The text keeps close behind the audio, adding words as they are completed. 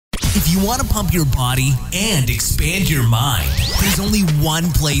If you want to pump your body and expand your mind, there's only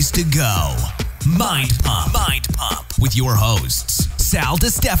one place to go. Mind Pump. Mind Pump with your hosts, Sal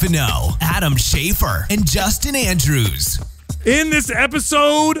DiStefano, Adam Schaefer, and Justin Andrews. In this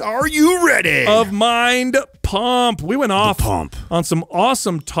episode, are you ready? Of Mind Pump, we went off on some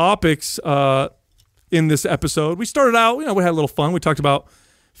awesome topics in this episode. We started out, we had a little fun. We talked about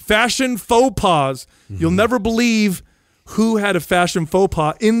fashion faux pas. You'll never believe who had a fashion faux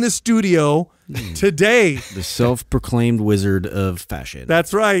pas in the studio today. The self-proclaimed wizard of fashion.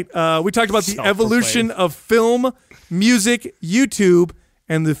 That's right. We talked about the evolution of film, music, YouTube,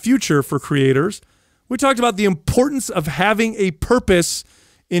 and the future for creators. We talked about the importance of having a purpose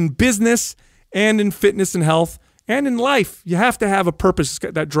in business and in fitness and health and in life. You have to have a purpose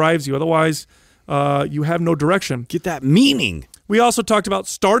that drives you. Otherwise, you have no direction. Get that meaning. We also talked about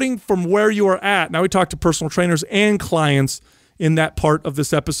starting from where you are at. Now we talked to personal trainers and clients in that part of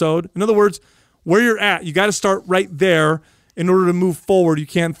this episode. In other words, where you're at, you got to start right there in order to move forward. You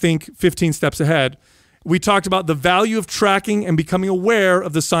can't think 15 steps ahead. We talked about the value of tracking and becoming aware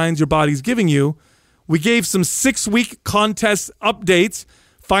of the signs your body's giving you. We gave some 6-week contest updates,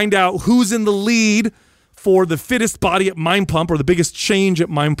 find out who's in the lead for the fittest body at Mind Pump or the biggest change at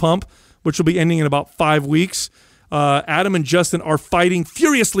Mind Pump, which will be ending in about 5 weeks. Adam and Justin are fighting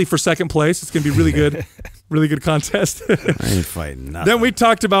furiously for second place. It's going to be really good, really good contest. I ain't fighting nothing. Then we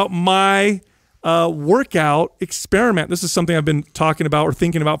talked about my workout experiment. This is something I've been talking about or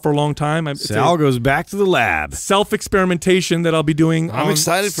thinking about for a long time. Sal goes back to the lab. Self-experimentation that I'll be doing on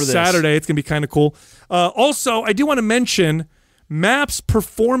excited for this. Saturday. It's going to be kind of cool. Also, I do want to mention MAPS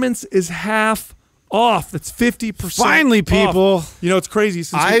Performance is half off. That's 50%. Finally, people. Off. You know, it's crazy.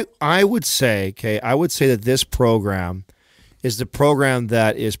 I would say that this program is the program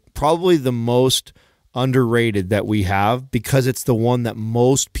that is probably the most underrated that we have because it's the one that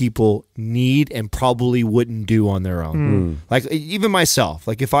most people need and probably wouldn't do on their own. Like even myself,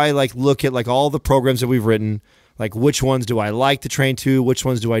 like if I look at all the programs that we've written, like which ones do I like to train to, which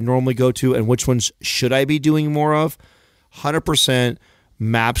ones do I normally go to, and which ones should I be doing more of, 100%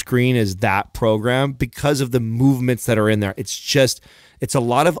 MAPS Green is that program because of the movements that are in there. It's a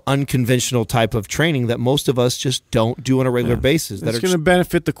lot of unconventional type of training that most of us just don't do on a regular basis. It's going to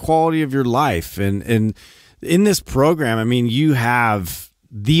benefit the quality of your life. And in this program, I mean, you have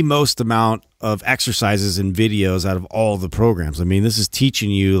the most amount of exercises and videos out of all the programs. I mean, this is teaching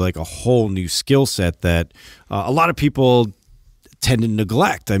you like a whole new skill set that a lot of people tend to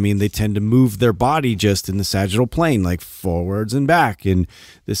neglect. I mean, they tend to move their body just in the sagittal plane, like forwards and back. And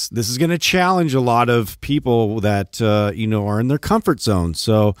this is going to challenge a lot of people that are in their comfort zone.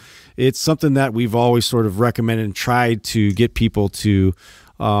 So it's something that we've always sort of recommended and tried to get people to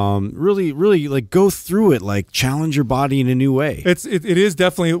really like go through it, like challenge your body in a new way. It is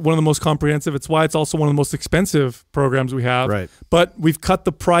definitely one of the most comprehensive. It's why it's also one of the most expensive programs we have. Right. But we've cut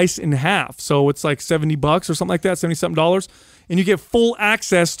the price in half. So it's like $70 or something like that, $70-something. And you get full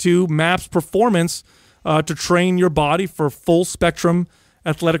access to MAPS Performance to train your body for full spectrum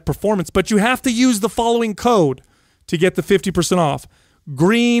athletic performance. But you have to use the following code to get the 50% off.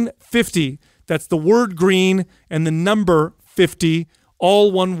 GREEN50. That's the word green and the number 50,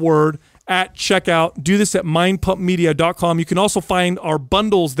 all one word, at checkout. Do this at mindpumpmedia.com. You can also find our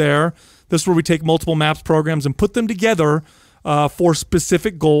bundles there. This is where we take multiple MAPS programs and put them together for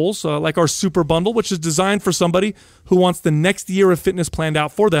specific goals, like our Super Bundle, which is designed for somebody who wants the next year of fitness planned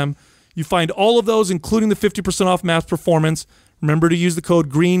out for them. You find all of those, including the 50% off MAPS Performance. Remember to use the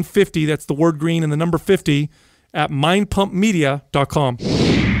code GREEN50, that's the word green and the number 50, at mindpumpmedia.com.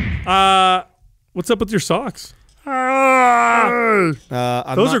 What's up with your socks? Those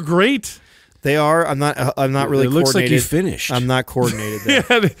are great. They are. I'm not really. It looks like coordinated. you finished. I'm not coordinated. There.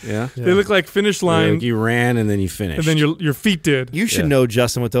 They look like finish line. Like you ran and then you finished. And then your feet did. You should know,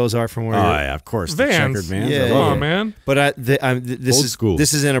 Justin, what those are from where. Oh you're... yeah, of course. Vans. The checkered Vans. Yeah, Come on, man. But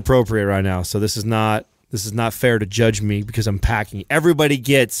this is inappropriate right now. So this is not fair to judge me because I'm packing. Everybody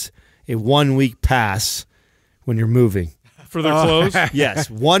gets a 1-week pass when you're moving. For their clothes. Yes,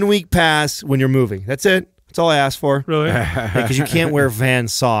 1 week pass when you're moving. That's it. That's all I asked for. Really? Because you can't wear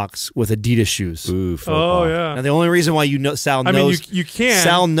Vans socks with Adidas shoes. Ooh, oh yeah. Now the only reason why Sal knows. I mean, you can.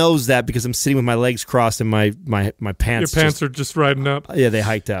 Sal knows that because I'm sitting with my legs crossed and my pants. Your pants are just riding up. Yeah, they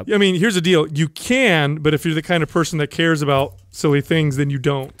hiked up. I mean, here's the deal. You can, but if you're the kind of person that cares about silly things, then you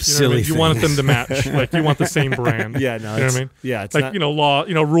don't. You know what I mean? You want them to match. Like you want the same brand. Yeah, no. You know what I mean? Yeah, it's like not,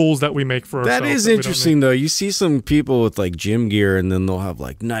 rules that we make for ourselves. That is interesting though. You see some people with like gym gear, and then they'll have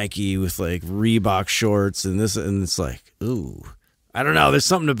like Nike with like Reebok shorts, and it's like, ooh, I don't know. There's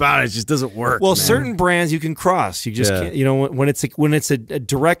something about it. It just doesn't work. Well, man. certain brands you can cross. You just can't, when it's a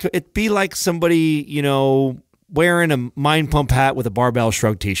direct, it'd be like somebody, wearing a Mind Pump hat with a Barbell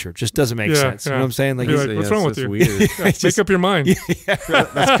Shrug T-shirt. Just doesn't make sense. You know what I'm saying? Like, what's wrong with you? Weird. Make up your mind.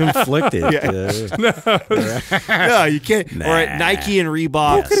 That's conflicted. No, you can't. Nah. All right, Nike and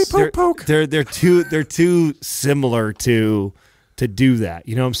Reebok, they're too similar to do that.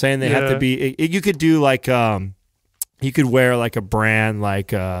 You know what I'm saying? They have to be. You could do like you could wear like a brand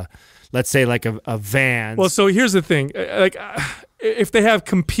like let's say like a Vans. Well, so here's the thing. Like if they have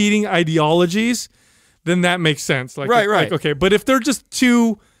competing ideologies, then that makes sense. Like, right. Like, okay, but if they're just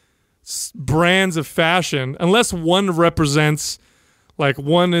two brands of fashion, unless one represents, like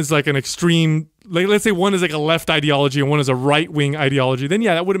one is like an extreme, like let's say one is like a left ideology and one is a right wing ideology, then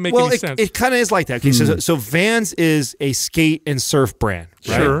that wouldn't make any sense. It kind of is like that. Okay, so Vans is a skate and surf brand,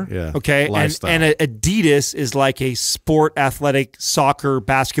 right? Sure. Yeah. Okay, and Adidas is like a sport, athletic, soccer,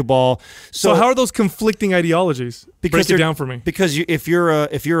 basketball. So how are those conflicting ideologies? Because Break it down for me. Because if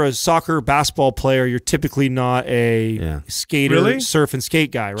you're a soccer basketball player, you're typically not a skater, surf and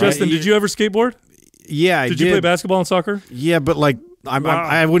skate guy, right? Justin, did you ever skateboard? Yeah, I did. Did you play basketball and soccer? Yeah, but like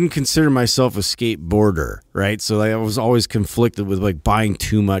I wouldn't consider myself a skateboarder, right? So like, I was always conflicted with like buying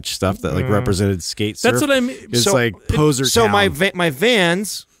too much stuff that like represented skate surf. That's what I mean. It's like poser. So town. my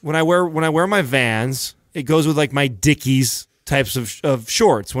Vans, when I wear my Vans, it goes with like my Dickies types of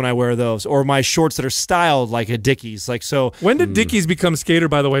shorts when I wear those, or my shorts that are styled like a Dickies. Like so. When did Dickies become skater?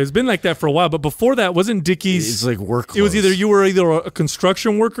 By the way, it's been like that for a while. But before that, wasn't Dickies? It's like work clothes. It was either you were a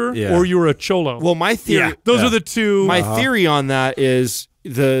construction worker or you were a cholo. Well, my theory. Those are the two. My theory on that is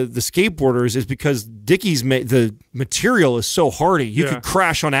the skateboarders is because Dickies the material is so hardy. You could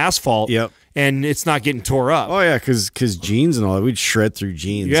crash on asphalt. Yep. And it's not getting tore up. Oh yeah, because jeans and all that, we'd shred through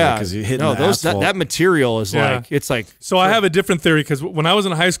jeans. Yeah, because you hit the asphalt. that material is like it's like. So I have a different theory because when I was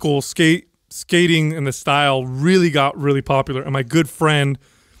in high school, skating and the style really got really popular, and my good friend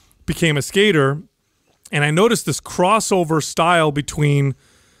became a skater, and I noticed this crossover style between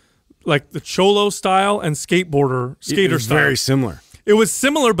like the cholo style and skater style. Very similar. It was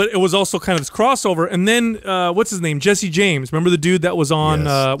similar, but it was also kind of this crossover. And then, what's his name? Jesse James. Remember the dude that was on,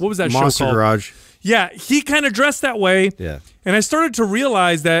 what was that Monster show called? Garage. Yeah, he kind of dressed that way. Yeah. And I started to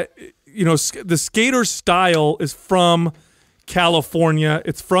realize that, the skater style is from California.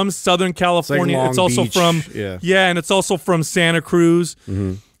 It's from Southern California. Long It's also Beach. from, and it's also from Santa Cruz.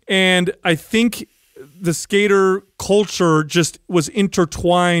 Mm-hmm. And I think the skater culture just was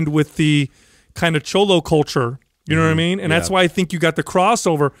intertwined with the kind of cholo culture. You know what I mean? And that's why I think you got the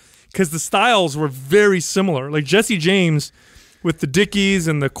crossover, because the styles were very similar. Like Jesse James with the Dickies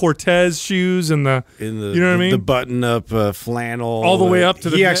and the Cortez shoes and you know what I mean? The button-up flannel. All the way up to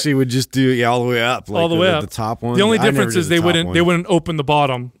the... He actually would just do, all the way up. Like all the way up. The top one. The only I never difference did is the they top one. wouldn't open the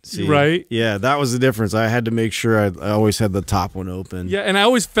bottom, right? Yeah, that was the difference. I had to make sure I always had the top one open. Yeah, and I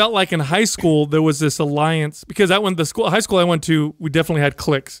always felt like in high school there was this alliance, because high school I went to, we definitely had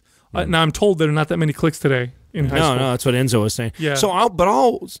cliques. Now I'm told there are not that many cliques today in high school. No, that's what Enzo was saying. Yeah. So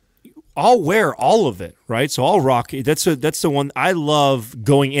I'll wear all of it, right? So I'll rock it. That's the one I love,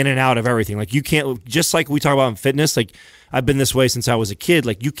 going in and out of everything. Like you can't, just like we talk about in fitness, like I've been this way since I was a kid.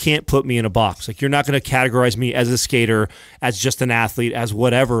 Like you can't put me in a box. Like you're not going to categorize me as a skater, as just an athlete, as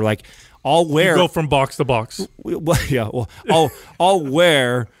whatever. Like I'll wear. You go from box to box. I'll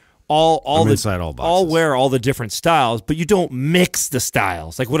wear. All inside all boxes. I'll wear all the different styles, but you don't mix the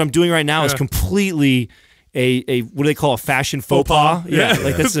styles. Like what I'm doing right now is completely a what do they call a fashion faux pas? Yeah,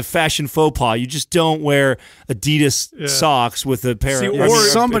 like that's a fashion faux pas. You just don't wear Adidas socks with a pair of... Or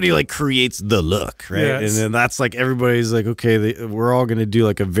somebody like creates the look, right? Yeah, and then that's like everybody's like, okay, we're all going to do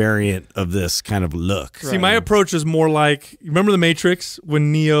like a variant of this kind of look. See, my approach is more like, remember the Matrix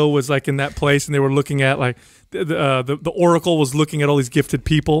when Neo was like in that place and they were looking at like the Oracle was looking at all these gifted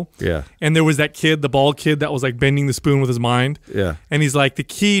people. Yeah. And there was that kid, the bald kid, that was like bending the spoon with his mind. Yeah. And he's like, the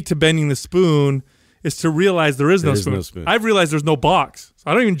key to bending the spoon is to realize there is no spoon. I've realized there's no box.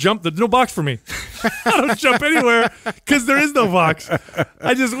 So I don't even jump. There's no box for me. I don't jump anywhere because there is no box.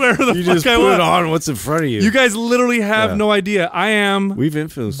 I just wear the You fuck just I put want. it on what's in front of you. You guys literally have no idea. I am We've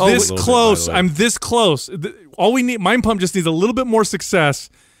influenced this a little close. bit, by the way. I'm this close. All we need, Mind Pump just needs a little bit more success.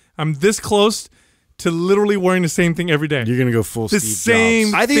 I'm this close to literally wearing the same thing every day. You're going to go full The Steve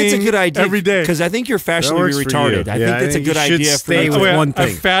same Jobs. I think it's a thing good idea every day. because I think you're That fashionably works for retarded. you. I Yeah, think that's a you good should idea for stay you. with Wait, one I'm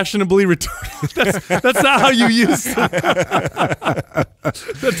thing. fashionably retarded. That's not how you use it. That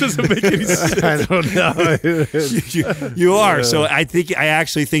doesn't make any sense. I don't know. You are. So I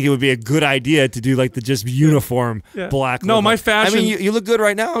actually think it would be a good idea to do like the just uniform black. No, look. my fashion. I mean, you look good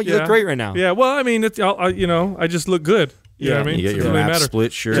right now. You look great right now. Yeah. Well, I mean, I just look good. You know what I mean? You get So it your doesn't really map matter.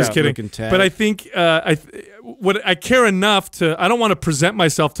 split shirt. Just kidding. looking tag. But I think what I care enough to. I don't want to present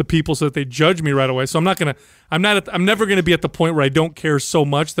myself to people so that they judge me right away. So I'm never gonna be at the point where I don't care so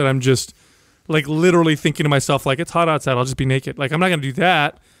much that I'm just like literally thinking to myself like it's hot outside. I'll just be naked. Like I'm not gonna do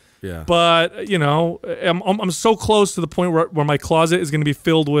that. Yeah. But you know, I'm so close to the point where my closet is gonna be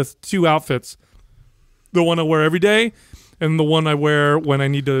filled with 2 outfits: the one I wear every day, and the one I wear when I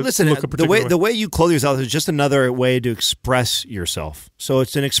need to Listen, look a particular the way you clothe yourself is just another way to express yourself. So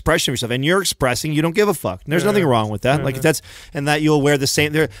it's an expression of yourself, and you're expressing. You don't give a fuck. And there's nothing wrong with that. Like that you'll wear the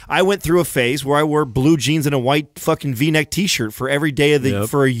same. I went through a phase where I wore blue jeans and a white fucking V-neck T-shirt for every day of the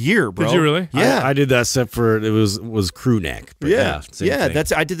for a year, bro. Did you really? Yeah, I did that except for it was crew neck. But yeah. same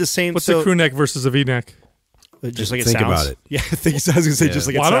thing. I did the same. What's a crew neck versus a V-neck? Just like it Think sounds. about it. Yeah, I think I was gonna say just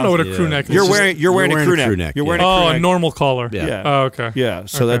like Well, it I don't know sounds. what a crew neck is. You're wearing a crew neck. You're wearing a crew a neck. normal collar. Yeah. Yeah. Oh, okay. Yeah.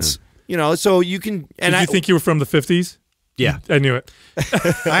 So that's so you can. And Did you think you were from the 50s? Yeah. I knew it.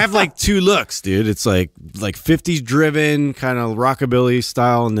 I have like 2 looks, dude. It's like 50s driven kind of rockabilly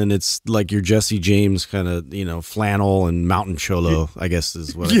style, and then it's like your Jesse James kind of flannel and mountain cholo. I guess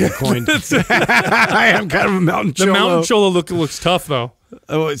is what I coined. I am kind of a mountain cholo. The mountain cholo looks tough though.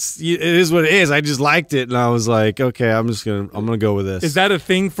 Oh, it is what it is. I just liked it, and I was like, okay, I'm gonna go with this. Is that a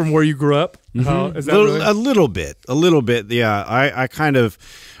thing from where you grew up? Is that really? A little bit. Yeah,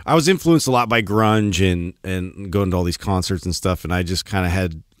 I was influenced a lot by grunge and going to all these concerts and stuff, and I just kind of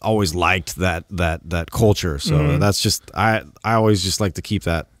had always liked that culture. So that's just I always just like to keep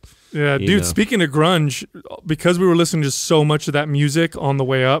that. Yeah, dude. Speaking of grunge, because we were listening to so much of that music on the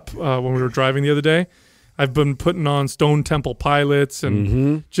way up when we were driving the other day, I've been putting on Stone Temple Pilots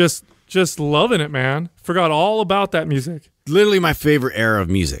and just loving it, man. Forgot all about that music. Literally my favorite era of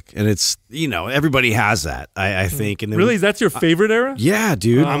music, and it's everybody has that. I think. And then Really, that's your favorite era? Yeah,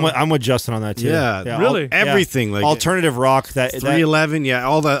 dude. I'm with Justin on that too. Yeah, really? Everything like alternative rock. That 311. Yeah,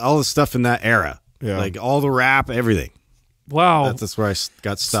 all the stuff in that era. Yeah. Like all the rap, everything. Wow. That's where I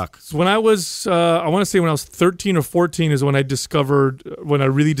got stuck. So when I was, I want to say when I was 13 or 14 is when I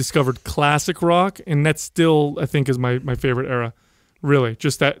really discovered classic rock, and that still I think is my favorite era. Really,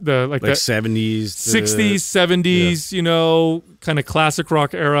 just that like that 70s, 60s, 70s, kind of classic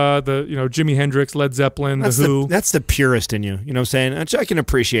rock era. The Jimi Hendrix, Led Zeppelin, The Who. That's the purist in you. You know what I'm saying? I can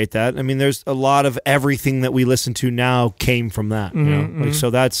appreciate that. I mean, there's a lot of everything that we listen to now came from that.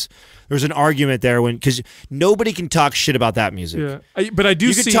 So there's an argument there because nobody can talk shit about that music. Yeah, but I do.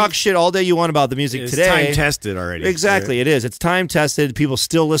 You can talk shit all day you want about the music it's today. Time tested already. Exactly, right? It is. It's time tested. People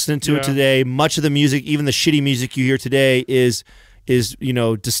still listening to it today. Much of the music, even the shitty music you hear today, is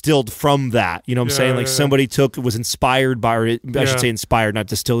distilled from that. You know what I'm saying? Like somebody was inspired by, or I should say inspired, not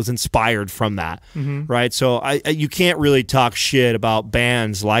distilled, is inspired from that. Right? So you can't really talk shit about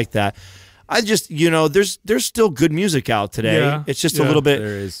bands like that. I just, there's still good music out today. Yeah. It's just a little bit,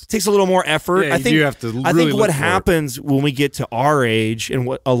 it takes a little more effort. Yeah, I think you have to really I think look what for happens when we get to our age, and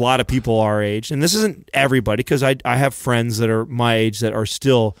what a lot of people our age, and this isn't everybody, because I have friends that are my age that are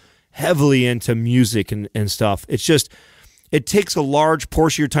still heavily into music and stuff. It's just, it takes a large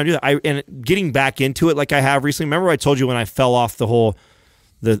portion of your time to do that. And getting back into it like I have recently, remember I told you when I fell off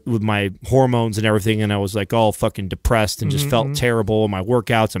with my hormones and everything, and I was like all fucking depressed and just felt terrible. My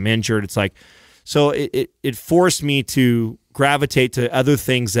workouts, I'm injured. It's like, so it forced me to gravitate to other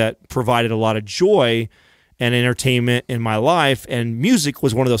things that provided a lot of joy and entertainment in my life, and music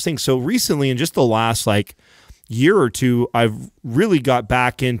was one of those things. So recently, in just the last year or two, I've really got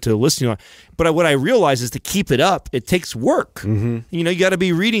back into listening. But what I realized is to keep it up, it takes work. You got to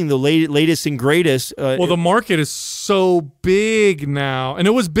be reading the latest and greatest. Well, the market is so big now, and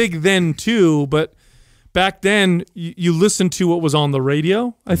it was big then too, but back then you listened to what was on the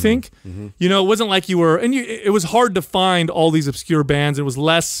radio, I think. It wasn't like you were, and it was hard to find all these obscure bands. It was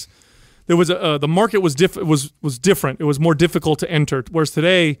less, there was the market was different. It was more difficult to enter, whereas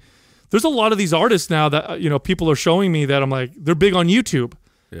today, there's a lot of these artists now that people are showing me that I'm like, they're big on YouTube.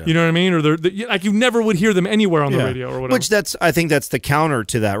 Yeah. You know what I mean? Or they're like, you never would hear them anywhere on the radio or whatever. Which I think that's the counter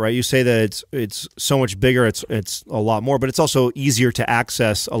to that, right? You say that it's so much bigger, it's a lot more, but it's also easier to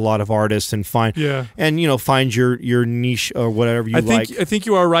access a lot of artists and find find your niche or whatever you like. I think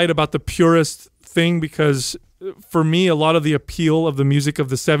you are right about the purist thing, because for me, a lot of the appeal of the music of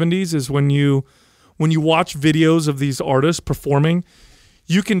the 70s is when you watch videos of these artists performing,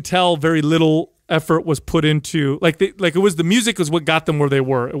 you can tell very little effort was put into, it was the music was what got them where they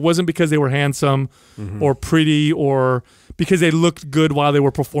were. It wasn't because they were handsome or pretty or because they looked good while they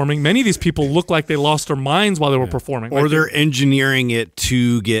were performing. Many of these people look like they lost their minds while they were performing. Or they're engineering it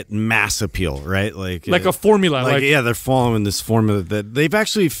to get mass appeal, right? Like a formula. They're following this formula that they've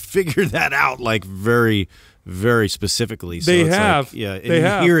actually figured that out very, very specifically. So They it's have. like, yeah, and They you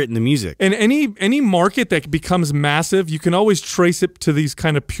have. hear it in the music. And any market that becomes massive, you can always trace it to these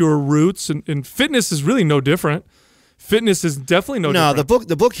kind of pure roots. And fitness is really no different. Fitness is definitely no different.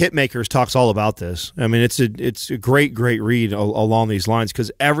 The book Hitmakers talks all about this. I mean, it's a great read along these lines,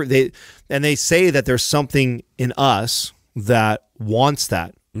 because they say that there's something in us that wants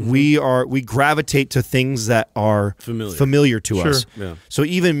that. Mm-hmm. We gravitate to things that are familiar to us. Yeah. So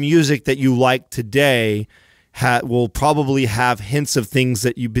even music that you like today will probably have hints of things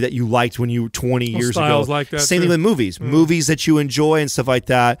that you liked when you were 20 years ago. Like that, Same thing with movies. Movies that you enjoy and stuff like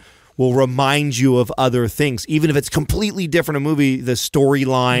that will remind you of other things. Even if it's completely different a movie, the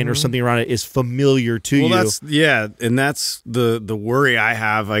storyline or something around it is familiar to you. That's the worry I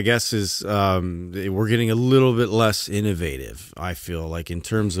have, I guess, is we're getting a little bit less innovative, I feel like, in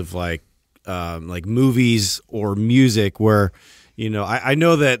terms of like movies or music, where I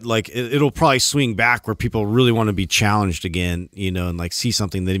know that like it'll probably swing back where people really want to be challenged again, and like see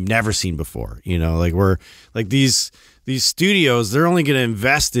something they've never seen before. Like we're like these studios, they're only going to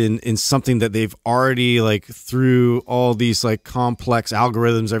invest in something that they've already, like, through all these like complex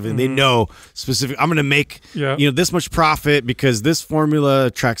algorithms, everything they know specific. I'm going to make this much profit because this formula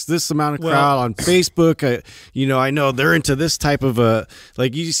attracts this amount of crowd on Facebook. I know they're into this type of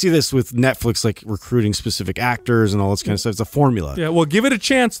like, you see this with Netflix, like recruiting specific actors and all this kind of stuff. It's a formula. Yeah, well, give it a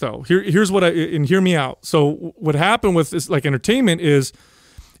chance though. Here's what and hear me out. So what happened with this like entertainment is,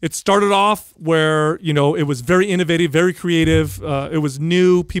 it started off where, it was very innovative, very creative. It was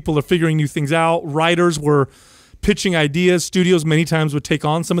new. People are figuring new things out. Writers were pitching ideas. Studios many times would take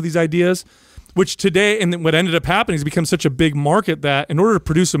on some of these ideas, which today, and then what ended up happening is, become such a big market that in order to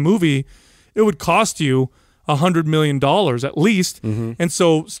produce a movie, it would cost you $100 million at least. Mm-hmm. And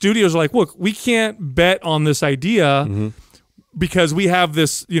so studios are like, look, we can't bet on this idea because we have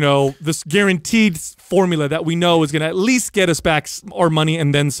this, this guaranteed formula that we know is going to at least get us back our money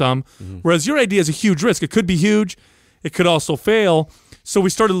and then some. Whereas your idea is a huge risk. It could be huge. It could also fail. So we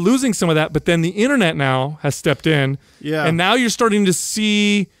started losing some of that, but then the internet now has stepped in. Yeah. And now you're starting to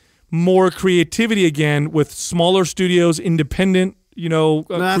see more creativity again with smaller studios, independent,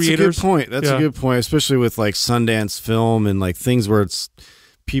 that's creators. A good point. That's a good point, especially with like Sundance Film and like things where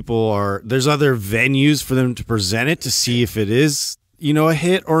there's other venues for them to present it to see if it is, a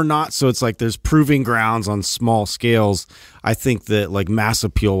hit or not. So it's like there's proving grounds on small scales. I think that like mass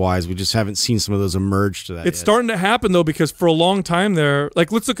appeal wise, we just haven't seen some of those emerge to that. It's starting to happen though, because for a long time there,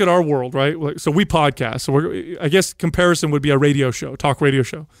 like let's look at our world, right? So we podcast. So I guess comparison would be a radio show, talk radio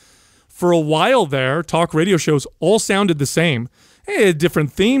show. For a while there, talk radio shows all sounded the same. It had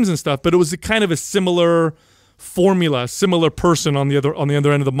different themes and stuff, but it was kind of a similar formula, similar person on the other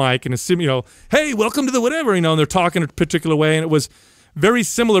end of the mic, and hey, welcome to the whatever, and they're talking a particular way, and it was very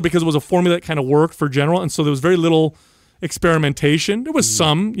similar because it was a formula that kind of worked for general, and so there was very little experimentation. There was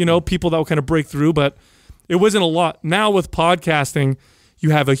some, people that would kind of break through, but it wasn't a lot. Now with podcasting, you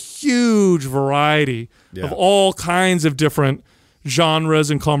have a huge variety of all kinds of different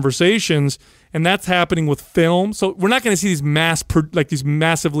genres and conversations, and that's happening with film. So we're not going to see these these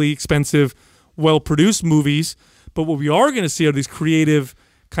massively expensive, well-produced movies, but what we are going to see are these creative,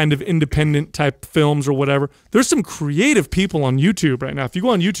 kind of independent type films or whatever. There's some creative people on YouTube right now. If you go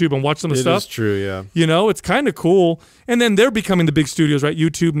on YouTube and watch some of the stuff, it is true, yeah. It's kind of cool. And then they're becoming the big studios, right?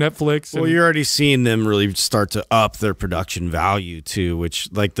 YouTube, Netflix. Well, you're already seeing them really start to up their production value too, which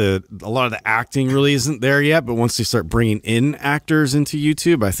like a lot of the acting really isn't there yet. But once they start bringing in actors into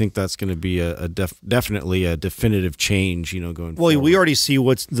YouTube, I think that's going to be definitely a definitive change. Going forward. We already see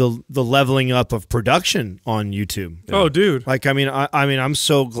what's the leveling up of production on YouTube. Yeah. Oh, dude! Like, I'm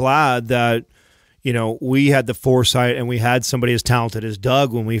so glad that we had the foresight and we had somebody as talented as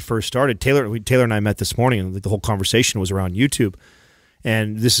Doug when we first started. Taylor and I met this morning, and the whole conversation was around YouTube.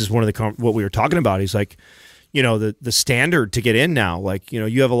 And this is one of what we were talking about. He's like, the standard to get in now. Like,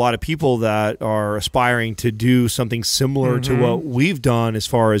 you have a lot of people that are aspiring to do something similar to what we've done as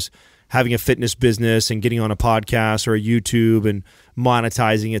far as having a fitness business and getting on a podcast or a YouTube and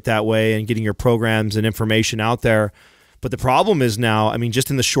monetizing it that way and getting your programs and information out there. But the problem is now,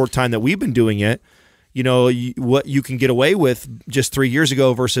 just in the short time that we've been doing it, what you can get away with just 3 years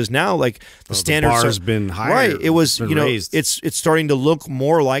ago versus now, like the standards the bar's been higher. Right. It was, raised. it's starting to look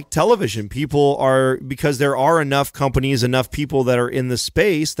more like television. People are, because there are enough companies, enough people that are in the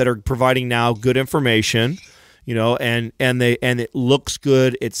space that are providing now good information, and it looks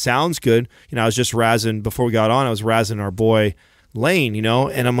good, it sounds good. I was just razzing before we got on. I was razzing our boy Lane,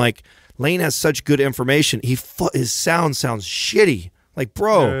 and I'm like, Lane has such good information. His sound sounds shitty. Like,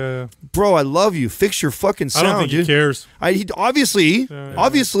 bro, I love you. Fix your fucking sound, I don't think dude. he cares. Obviously,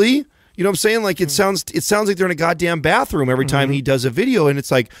 You know what I'm saying? Like it sounds like they're in a goddamn bathroom every time he does a video, and it's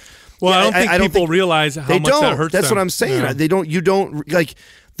like, well, I don't think people realize how much that hurts. That's them. what I'm saying. Yeah. They don't. You don't like.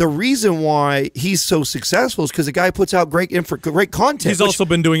 The reason why he's so successful is because the guy puts out great content. He's also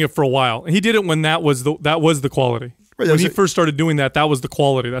been doing it for a while. He did it when that was the quality. Right, when he first started doing that was the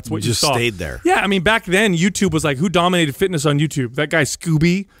quality. That's what you just saw. stayed there. Yeah, I mean, back then YouTube was like, who dominated fitness on YouTube? That guy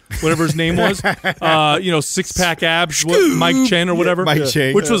Scooby, whatever his name was. Six pack abs, Mike Chen or whatever. Mike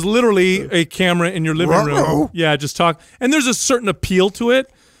Chen, which was literally a camera in your living room. Yeah, just talk. And there's a certain appeal to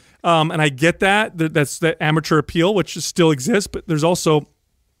it, and I get that. That's that amateur appeal, which still exists. But there's also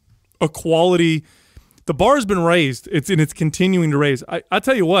a quality. The bar has been raised. It's continuing to raise. I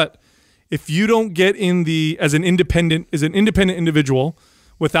tell you what. If you don't get in as an independent individual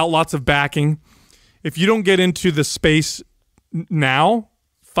without lots of backing, if you don't get into the space now,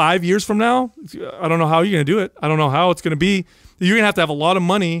 5 years from now, I don't know how you're going to do it. I don't know how it's going to be. You're going to have a lot of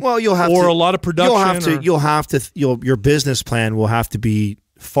money. Well, you'll have or to, a lot of production. Your business plan will have to be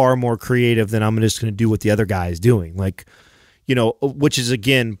far more creative than I'm just going to do what the other guy is doing. Like, which is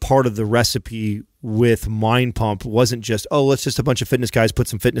again part of the recipe with Mind Pump. Wasn't just, let's just a bunch of fitness guys put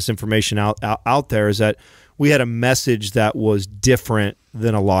some fitness information out there. Is that we had a message that was different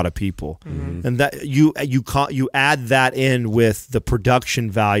than a lot of people, and that you add that in with the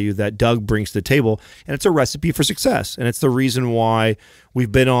production value that Doug brings to the table, and it's a recipe for success. And it's the reason why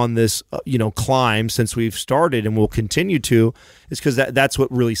we've been on this climb since we've started, and we'll continue to, is because that's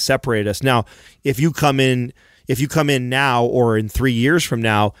what really separated us. Now, if you come in now or in 3 years from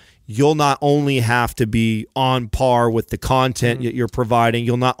now, you'll not only have to be on par with the content you're providing,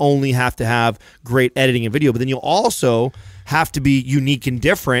 you'll not only have to have great editing and video, but then you'll also have to be unique and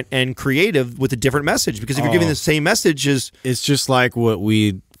different and creative with a different message. Because if you're giving the same message, it's just like what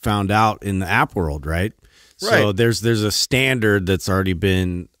we found out in the app world, right? So there's a standard that's already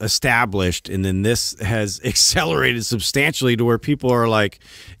been established, and then this has accelerated substantially to where people are like.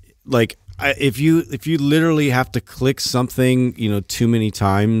 If you literally have to click something, too many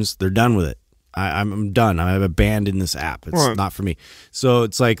times, they're done with it. I'm done. I've abandoned this app. It's not for me. So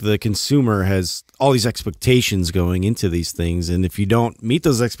it's like the consumer has all these expectations going into these things, and if you don't meet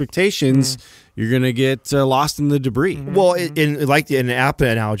those expectations, you're gonna get lost in the debris. Well, an app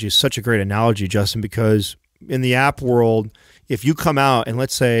analogy is such a great analogy, Justin, because in the app world, if you come out and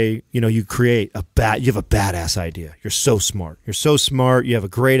let's say, you have a badass idea. You're so smart. You have a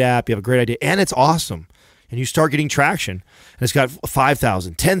great app. You have a great idea, and it's awesome. And you start getting traction, and it's got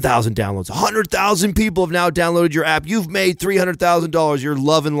 5,000, 10,000 downloads. 100,000 people have now downloaded your app. You've made $300,000. You're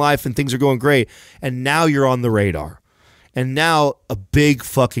loving life, and things are going great. And now you're on the radar. And now a big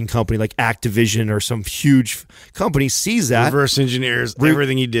fucking company like Activision or some huge company sees that. Reverse engineers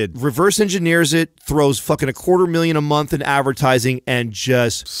everything he did. Reverse engineers it, throws fucking $250,000 a month in advertising, and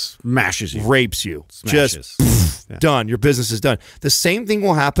just smashes you. Rapes you. Smashes. Just done. Your business is done. The same thing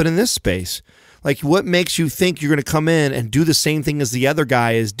will happen in this space. Like, what makes you think you're going to come in and do the same thing as the other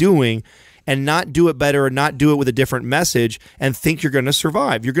guy is doing and not do it better or not do it with a different message and think you're going to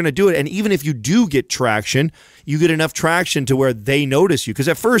survive? You're going to do it. And even if you do get traction, you get enough traction to where they notice you. Because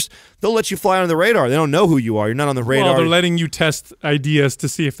at first, they'll let you fly under the radar. They don't know who you are. You're not on the radar. Well, they're letting you test ideas to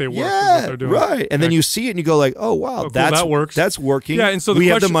see if they work. Yeah, what they're doing. right. And then you see it and you go like, oh, wow, that works. That's working. Yeah, and so we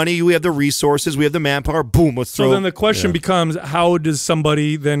have the money, we have the resources, we have the manpower. Boom, let's throw. So then the question becomes, how does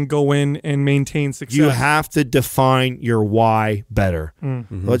somebody then go in and maintain success? You have to define your why better.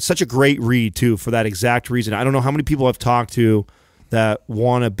 Well, it's such a great read, too, for that exact reason. I don't know how many people I've talked to that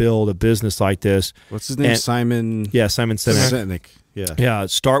want to build a business like this. What's his name? Simon. Yeah, Simon Sinek. Yeah.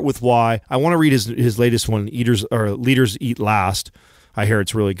 Start with why. I want to read his latest one, Leaders Eat Last. I hear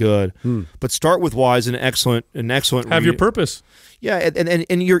it's really good. But Start with Why is an excellent. Have your purpose. Yeah,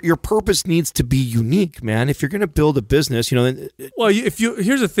 and your purpose needs to be unique, man. If you're going to build a business, Well,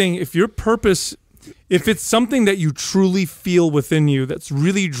 here's the thing: if your purpose, if it's something that you truly feel within you, that's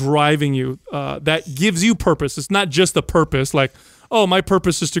really driving you, that gives you purpose. It's not just the purpose, like, oh, my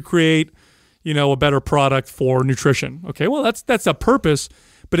purpose is to create, a better product for nutrition. Okay, well, that's a purpose,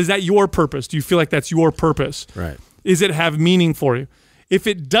 but is that your purpose? Do you feel like that's your purpose? Right. Is it have meaning for you? If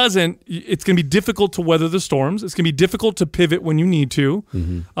it doesn't, it's going to be difficult to weather the storms. It's going to be difficult to pivot when you need to.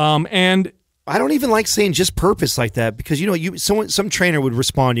 And I don't even like saying just purpose like that because, some trainer would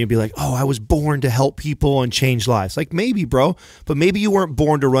respond to you and be like, oh, I was born to help people and change lives. Like, maybe, bro, but maybe you weren't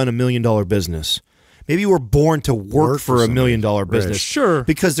born to run $1 million business. Maybe you were born to work for $1 million business. Right. Sure.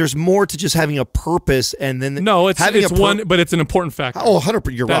 Because there's more to just having a purpose and then no, it's one, but it's an important factor. Oh,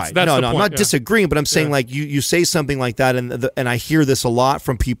 100%. You're right. That's I'm not disagreeing, but I'm saying like you say something like that, and I hear this a lot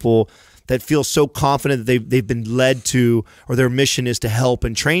from people that feel so confident that they've been led to, or their mission is to help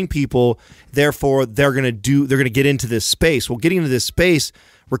and train people. Therefore, they're going to get into this space. Well, getting into this space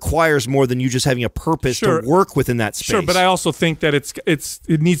requires more than you just having a purpose to work within that space. Sure, but I also think that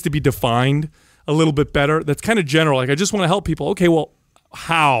it needs to be defined a little bit better. That's kind of general. Like, I just want to help people. Okay, well,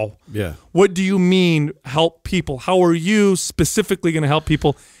 how? Yeah. What do you mean help people? How are you specifically going to help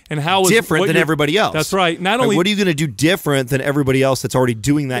people? And how is different than everybody else? That's right. Not only what are you going to do different than everybody else that's already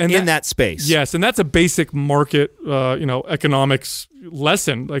doing that in that space? Yes, and that's a basic market, economics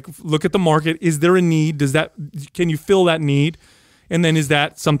lesson. Like, look at the market. Is there a need? Can you fill that need? And then is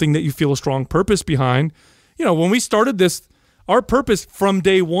that something that you feel a strong purpose behind? You know, when we started this, our purpose from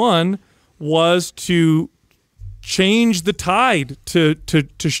day one was to change the tide, to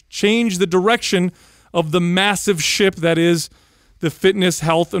change the direction of the massive ship that is the fitness,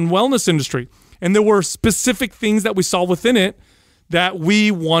 health, and wellness industry. And there were specific things that we saw within it that we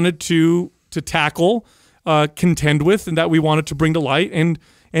wanted to tackle, contend with, and that we wanted to bring to light and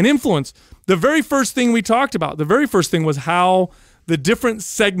influence. The very first thing we talked about, was how the different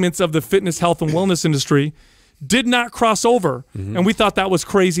segments of the fitness, health, and wellness industry did not cross over. Mm-hmm. And we thought that was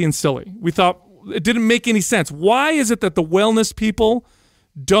crazy and silly. We thought it didn't make any sense. Why is it that the wellness people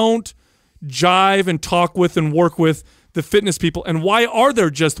don't jive and talk with and work with the fitness people? And why are there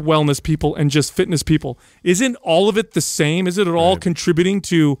just wellness people and just fitness people? Isn't all of it the same? Is it at all contributing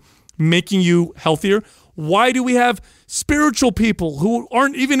to making you healthier? Why do we have spiritual people who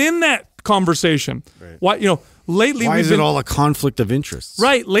aren't even in that conversation? Right. Why, lately why is it all a conflict of interests?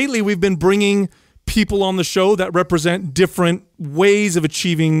 Right. Lately we've been bringing people on the show that represent different ways of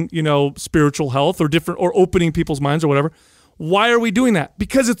achieving, spiritual health or opening people's minds or whatever. Why are we doing that?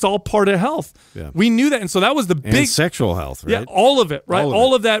 Because it's all part of health. Yeah. We knew that. And so that was the big sexual health, right? Yeah, all of it, right?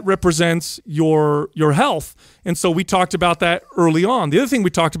 All of that represents your health. And so we talked about that early on. The other thing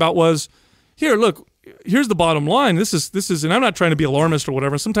we talked about was, here's the bottom line. This is, and I'm not trying to be alarmist or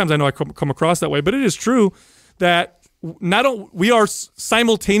whatever. Sometimes I know I come across that way, but it is true that we are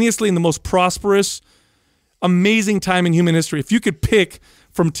simultaneously in the most prosperous, amazing time in human history. If you could pick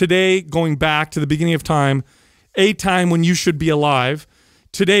from today going back to the beginning of time, a time when you should be alive,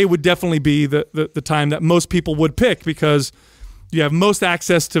 today would definitely be the time that most people would pick, because you have most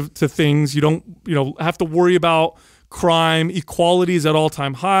access to things. You don't have to worry about crime. Equality is at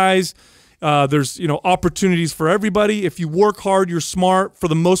all-time highs. There's opportunities for everybody. If you work hard, you're smart. For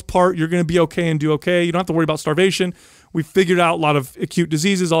the most part, you're going to be okay and do okay. You don't have to worry about starvation. We figured out a lot of acute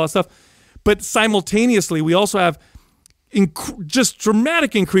diseases, all that stuff. But simultaneously, we also have just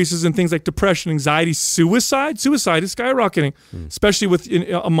dramatic increases in things like depression, anxiety, suicide. Suicide is skyrocketing,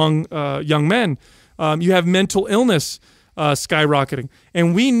 especially among young men. You have mental illness skyrocketing.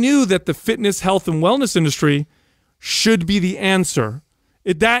 And we knew that the fitness, health, and wellness industry should be the answer.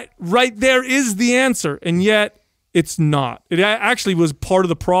 That right there is the answer, and yet it's not. It actually was part of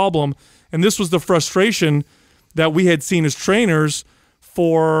the problem, and this was the frustration that we had seen as trainers.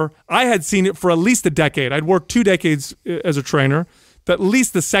 I had seen it for at least a decade. I'd worked 2 decades as a trainer. But at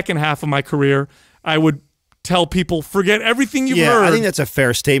least the second half of my career, I would tell people, forget everything you've heard. I think that's a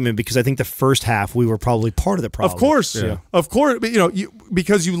fair statement, because I think the first half we were probably part of the problem. Of course, of course. But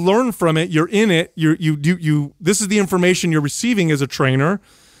because you learn from it, you're in it. You. This is the information you're receiving as a trainer.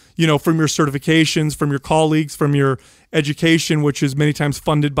 From your certifications, from your colleagues, from your education, which is many times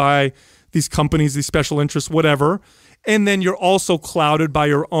funded by these companies, these special interests, whatever. And then you're also clouded by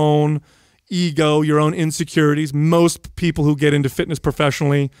your own ego, your own insecurities. Most people who get into fitness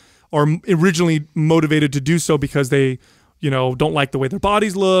professionally are originally motivated to do so because they, don't like the way their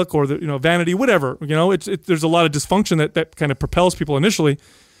bodies look, or vanity, whatever. There's a lot of dysfunction that kind of propels people initially.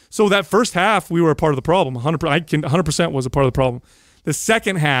 So that first half, we were a part of the problem. 100% was a part of the problem. The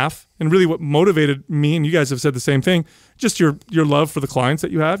second half, and really what motivated me, and you guys have said the same thing, just your love for the clients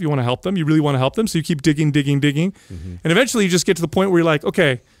that you have. You want to help them. You really want to help them. So you keep digging. Mm-hmm. And eventually you just get to the point where you're like,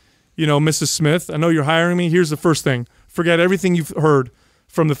 okay, Mrs. Smith, I know you're hiring me. Here's the first thing. Forget everything you've heard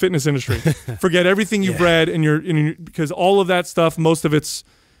from the fitness industry. Forget everything you've read, because all of that stuff, most of it's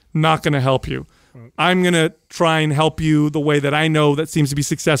not going to help you. I'm going to try and help you the way that I know that seems to be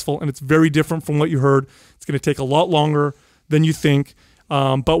successful, and it's very different from what you heard. It's going to take a lot longer than you think,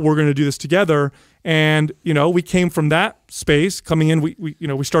 but we're going to do this together. And we came from that space coming in.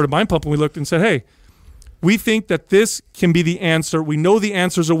 We started Mind Pump, and we looked and said, hey, we think that this can be the answer. We know the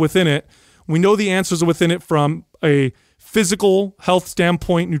answers are within it. We know the answers are within it from a physical health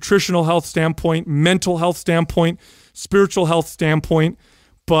standpoint, nutritional health standpoint, mental health standpoint, spiritual health standpoint,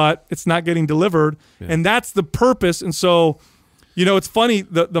 but it's not getting delivered. Yeah. And that's the purpose. And so, it's funny,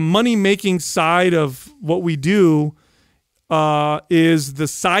 the money-making side of what we do, is the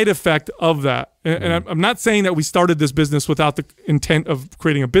side effect of that. And I'm not saying that we started this business without the intent of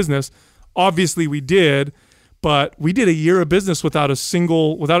creating a business. Obviously, we did, but we did a year of business without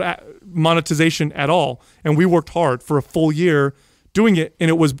monetization at all, and we worked hard for a full year doing it. And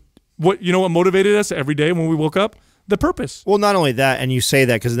it was what motivated us every day when we woke up. The purpose. Well, not only that, and you say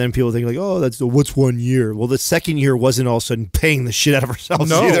that because then people think like, oh, what's 1 year? Well, the second year wasn't all of a sudden paying the shit out of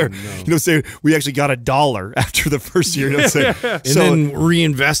ourselves either. No. Say we actually got $1 after the first year. And then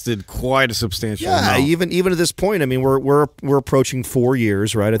reinvested quite a substantial amount. Even at this point, I mean, we're approaching 4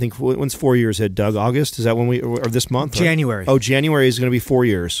 years, right? I think when's 4 years hit, Doug? August? Is that when or this month? January. Right? Oh, January is going to be 4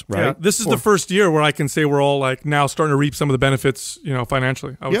 years, right? Yeah, this is the first year where I can say we're all like now starting to reap some of the benefits,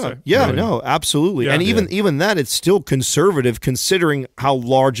 financially. I would say. Yeah, right. No, absolutely. Yeah, and even that, it's still conservative considering how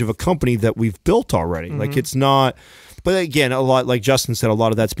large of a company that we've built already. Like it's not, but again, a lot, like Justin said, a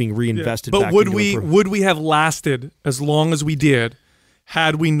lot of that's being reinvested. But back would we have lasted as long as we did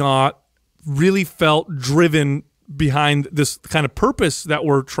had we not really felt driven behind this kind of purpose that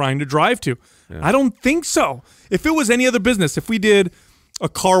we're trying to drive to? Yeah. I don't think so. If it was any other business, if we did a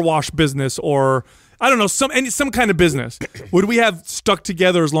car wash business or I don't know, some kind of business, would we have stuck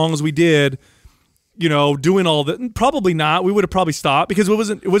together as long as we did? Doing all that? Probably not. We would have probably stopped because it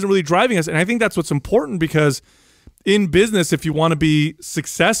wasn't really driving us. And I think that's what's important because in business, if you want to be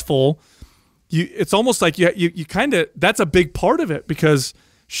successful, it's almost like you kind of, that's a big part of it because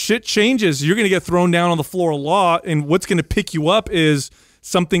shit changes. You're going to get thrown down on the floor a lot, and what's going to pick you up is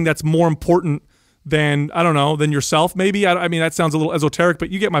something that's more important than, I don't know, than yourself maybe. I mean, that sounds a little esoteric,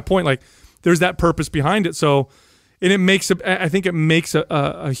 but you get my point. Like there's that purpose behind it. So and I think it makes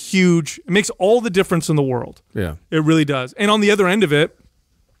a huge, it makes all the difference in the world. Yeah. It really does. And on the other end of it,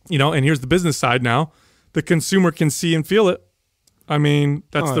 and here's the business side now, the consumer can see and feel it. I mean,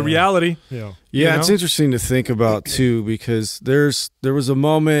 that's the reality. Yeah. Yeah, it's interesting to think about too, because there was a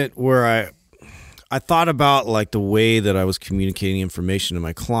moment where I thought about like the way that I was communicating information to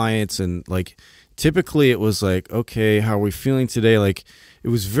my clients, and like typically it was like, okay, how are we feeling today? Like it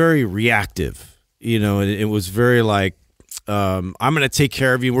was very reactive. And it was very like, I'm going to take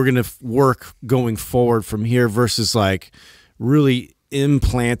care of you. We're going to work going forward from here versus like really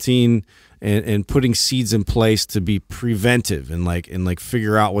implanting and putting seeds in place to be preventive and like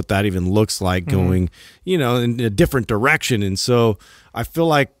figure out what that even looks like going, in a different direction. And so I feel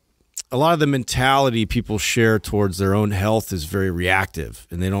like a lot of the mentality people share towards their own health is very reactive,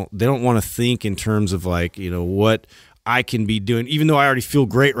 and they don't want to think in terms of like, what I can be doing, even though I already feel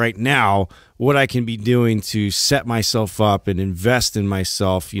great right now, what I can be doing to set myself up and invest in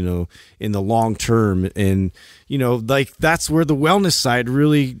myself, in the long term. And, like that's where the wellness side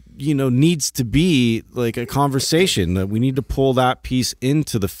really, needs to be like a conversation that we need to pull that piece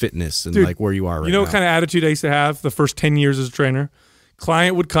into the fitness and like where you are right now. You know what kind of attitude I used to have the first 10 years as a trainer?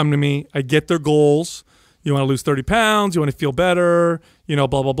 Client would come to me, I get their goals. You want to lose 30 pounds, you want to feel better, blah,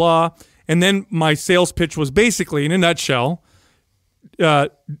 blah, blah. And then my sales pitch was basically, in a nutshell,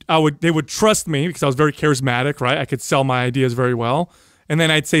 they would trust me because I was very charismatic, right? I could sell my ideas very well. And then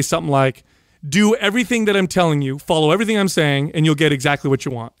I'd say something like, do everything that I'm telling you, follow everything I'm saying, and you'll get exactly what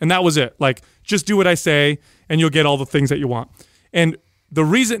you want. And that was it. Like, just do what I say, and you'll get all the things that you want. And the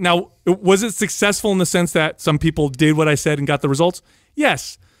reason, now, was it successful in the sense that some people did what I said and got the results?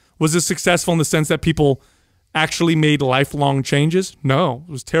 Yes. Was it successful in the sense that people actually made lifelong changes? No,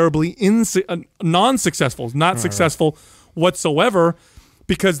 it was terribly non-successful, not successful whatsoever,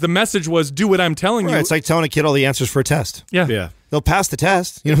 because the message was do what I'm telling you. It's like telling a kid all the answers for a test. Yeah. They'll pass the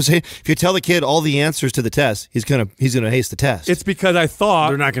test. You know what I'm saying? If you tell the kid all the answers to the test, he's gonna ace the test. It's because I thought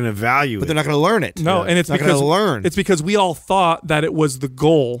they're not going to value but they're not going to learn it. No, and it's not because learn. It's because we all thought that it was the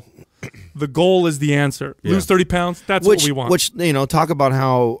goal. The goal is the answer. Lose 30 pounds. That's what we want. Which talk about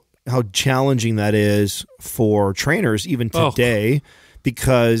how challenging that is for trainers even today,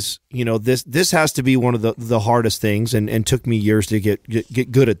 because this has to be one of the hardest things, and took me years to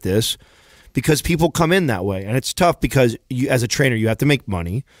get good at this, because people come in that way, and it's tough because you, as a trainer, you have to make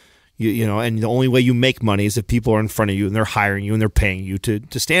money, and the only way you make money is if people are in front of you and they're hiring you and they're paying you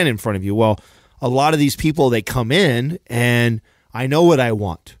to stand in front of you. Well, a lot of these people, they come in and I know what I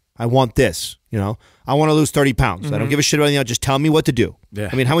want. I want this, I want to lose 30 pounds. I don't give a shit about anything else. Just tell me what to do. Yeah.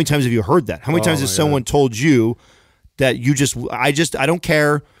 I mean, how many times have you heard that? How many times has someone told you that I don't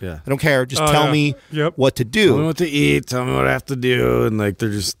care. Yeah. I don't care. Just tell me what to do. Tell me what to eat. Tell me what I have to do. And like, they're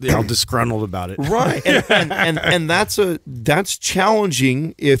just all disgruntled about it. Right. And that's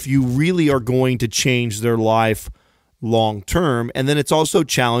challenging if you really are going to change their life long term. And then it's also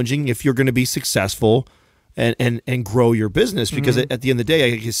challenging if you're going to be successful and grow your business, because at the end of the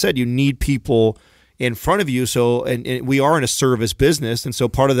day, like you said, you need people in front of you. So, and we are in a service business. And so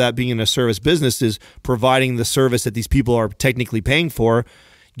part of that being in a service business is providing the service that these people are technically paying for.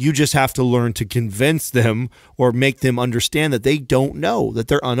 You just have to learn to convince them or make them understand that they don't know, that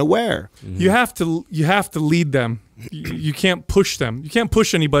they're unaware. You have to lead them. You can't push them. You can't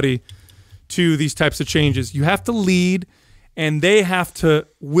push anybody to these types of changes. You have to lead, and they have to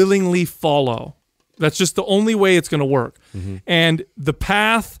willingly follow. That's just the only way it's going to work. And the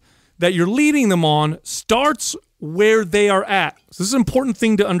path that you're leading them on starts where they are at. So this is an important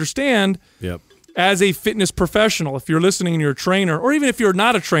thing to understand. Yep. As a fitness professional, if you're listening and you're a trainer, or even if you're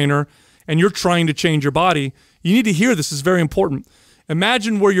not a trainer and you're trying to change your body, you need to hear this. This is very important.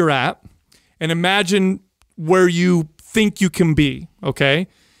 Imagine where you're at and imagine where you think you can be, okay?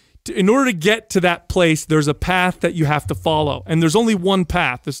 In order to get to that place, there's a path that you have to follow. And there's only one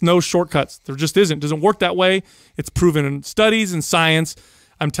path. There's no shortcuts. There just isn't. It doesn't work that way. It's proven in studies and science.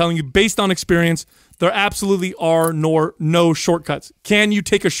 I'm telling you, based on experience, there absolutely are no shortcuts. Can you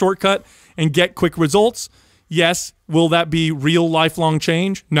take a shortcut and get quick results? Yes. Will that be real lifelong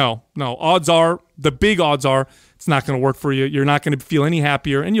change? No. Odds are, the big odds are, it's not going to work for you. You're not going to feel any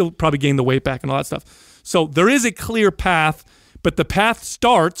happier, and you'll probably gain the weight back and all that stuff. So there is a clear path, but the path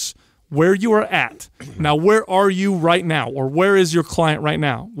starts where you are at. Now, where are you right now? Or where is your client right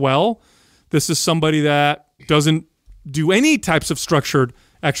now? Well, this is somebody that doesn't do any types of structured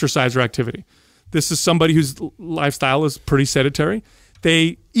exercise or activity. This is somebody whose lifestyle is pretty sedentary.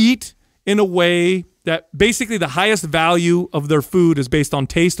 They eat in a way that basically the highest value of their food is based on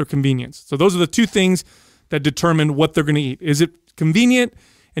taste or convenience. So those are the two things that determine what they're going to eat. Is it convenient,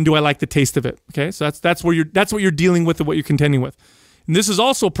 and do I like the taste of it? Okay, so that's what you're dealing with and what you're contending with. And this is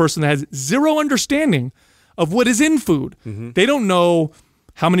also a person that has zero understanding of what is in food. They don't know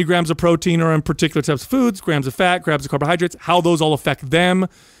how many grams of protein are in particular types of foods, grams of fat, grams of carbohydrates, how those all affect them.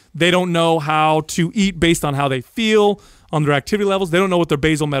 They don't know how to eat based on how they feel, on their activity levels. They don't know what their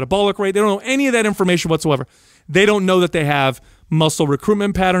basal metabolic rate. They don't know any of that information whatsoever. They don't know that they have muscle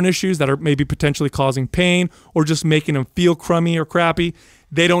recruitment pattern issues that are maybe potentially causing pain or just making them feel crummy or crappy.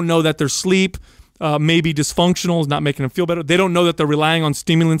 They don't know that their sleep may be dysfunctional, is not making them feel better. They don't know that they're relying on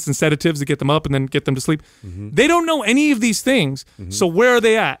stimulants and sedatives to get them up and then get them to sleep. They don't know any of these things. So where are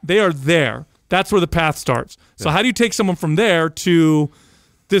they at? They are there. That's where the path starts. So how do you take someone from there to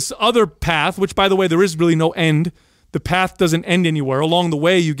this other path, which, by the way, there is really no end. The path doesn't end anywhere. Along the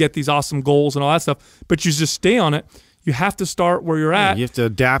way, you get these awesome goals and all that stuff, but you just stay on it. You have to start where you're at. You have to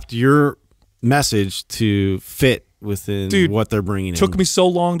adapt your message to fit within what they're bringing in. It took me so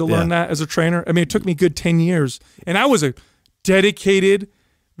long to learn that as a trainer. I mean, it took me a good 10 years. And I was a dedicated,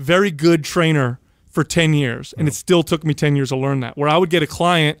 very good trainer for 10 years. And it still took me 10 years to learn that. Where I would get a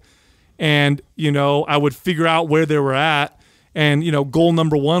client and, I would figure out where they were at. And, goal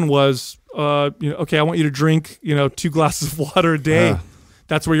number one was, okay, I want you to drink, 2 glasses of water a day.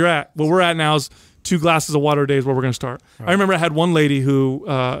 That's where you're at. Where we're at now is 2 glasses of water a day is where we're going to start. Right. I remember I had one lady who,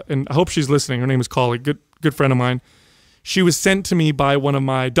 and I hope she's listening. Her name is Collie, good friend of mine. She was sent to me by one of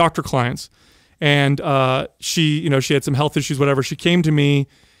my doctor clients. And she had some health issues, whatever. She came to me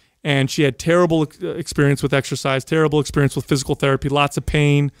and she had terrible experience with exercise, terrible experience with physical therapy, lots of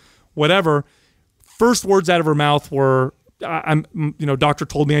pain, whatever. First words out of her mouth were, doctor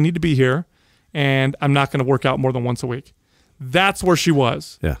told me I need to be here and I'm not going to work out more than once a week. That's where she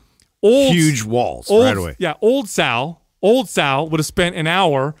was. Yeah. Huge walls right away. Yeah. Old Sal would have spent an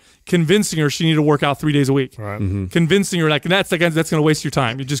hour convincing her she needed to work out 3 days a week. Right. Convincing her that's going to waste your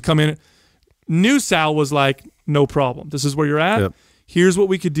time. You just come in. New Sal was like, no problem. This is where you're at. Yep. Here's what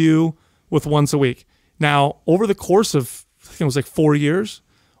we could do with once a week. Now, over the course of, I think it was like 4 years,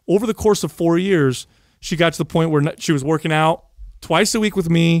 she got to the point where she was working out twice a week with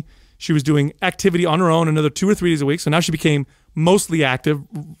me. She was doing activity on her own another 2 or 3 days a week. So now she became mostly active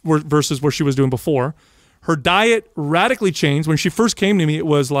versus where she was doing before. Her diet radically changed. When she first came to me,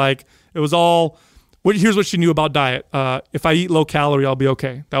 here's what she knew about diet. If I eat low calorie, I'll be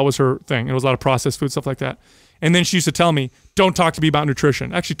okay. That was her thing. It was a lot of processed food, stuff like that. And then she used to tell me, don't talk to me about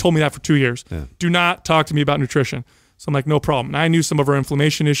nutrition. Actually told me that for 2 years. Yeah. Do not talk to me about nutrition. So I'm like, no problem. And I knew some of her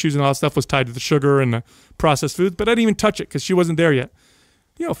inflammation issues and all that stuff was tied to the sugar and the processed foods, but I didn't even touch it because she wasn't there yet.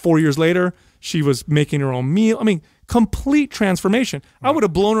 4 years later, she was making her own meal. I mean, complete transformation. Right. I would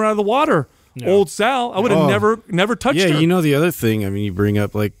have blown her out of the water. Yeah. Old Sal, I would have never touched her. Yeah, the other thing, I mean, you bring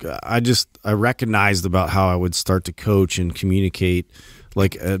up, like, I recognized about how I would start to coach and communicate.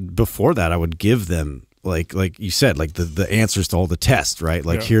 Like, before that, I would give them, like you said, like the answers to all the tests, right?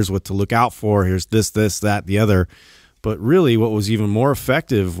 Like, here's what to look out for. Here's this, that, the other. But really, what was even more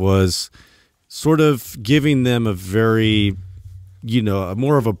effective was sort of giving them a very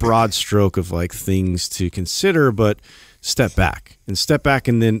more of a broad stroke of like things to consider, but step back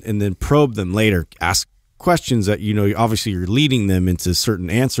and then probe them later. Ask questions that, obviously you're leading them into certain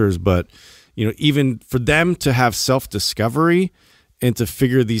answers, but even for them to have self-discovery and to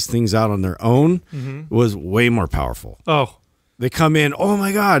figure these things out on their own was way more powerful. Oh, they come in, oh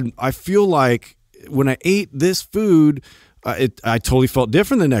my God, I feel like when I ate this food, I totally felt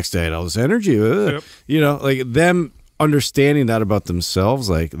different the next day. I had all this energy. Yep. Like them understanding that about themselves,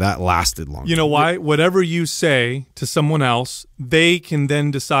 like that lasted long. You know why? Whatever you say to someone else, they can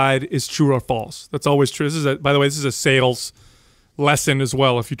then decide is true or false. That's always true. By the way, this is a sales lesson as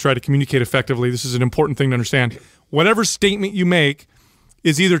well. If you try to communicate effectively, this is an important thing to understand. Whatever statement you make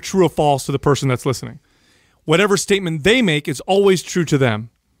is either true or false to the person that's listening. Whatever statement they make is always true to them.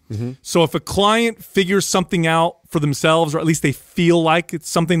 So if a client figures something out for themselves, or at least they feel like it's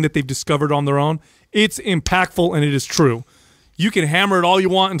something that they've discovered on their own, it's impactful and it is true. You can hammer it all you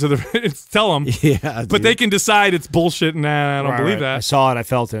want into tell them, but they can decide it's bullshit and I don't believe that. I saw it, I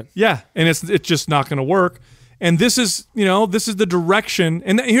felt it. Yeah, and it's just not going to work. And this is the direction.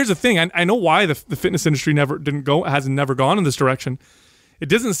 And here's the thing: I know why the fitness industry has never gone in this direction. It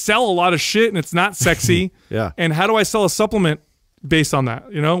doesn't sell a lot of shit, and it's not sexy. Yeah. And how do I sell a supplement based on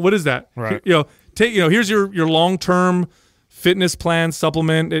that? What is that? Right. Here's your long-term fitness plan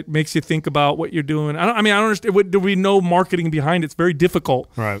supplement. It makes you think about what you're doing. I don't understand. Do we know marketing behind it? It's very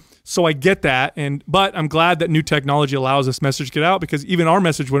difficult. Right. So I get that, but I'm glad that new technology allows this message to get out, because even our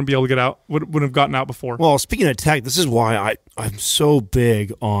message wouldn't be able to get out, wouldn't have gotten out before. Well, speaking of tech, this is why I'm so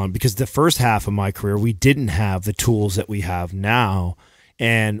big on, because the first half of my career, we didn't have the tools that we have now.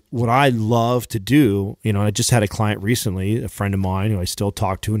 And what I love to do, I just had a client recently, a friend of mine who I still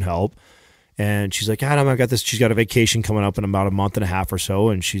talk to and help. And she's like, Adam, I got this. She's got a vacation coming up in about a month and a half or so.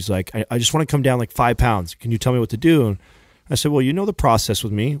 And she's like, I just want to come down like 5 pounds. Can you tell me what to do? And I said, well, you know the process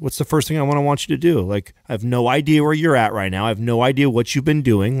with me. What's the first thing I want you to do? Like, I have no idea where you're at right now. I have no idea what you've been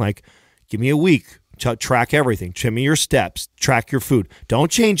doing. Like, give me a week. Track everything. Show me your steps. Track your food.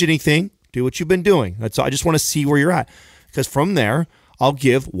 Don't change anything. Do what you've been doing. I just want to see where you're at. Because from there, I'll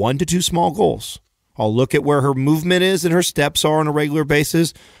give 1 to 2 small goals. I'll look at where her movement is and her steps are on a regular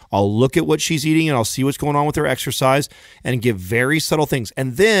basis. I'll look at what she's eating and I'll see what's going on with her exercise and give very subtle things.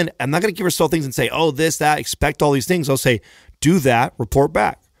 And then I'm not going to give her subtle things and say, oh, this, that, expect all these things. I'll say, do that, report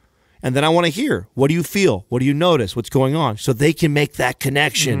back. And then I want to hear, what do you feel? What do you notice? What's going on? So they can make that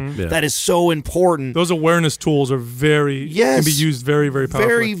connection. Yeah. That is so important. Those awareness tools are can be used very, very powerfully.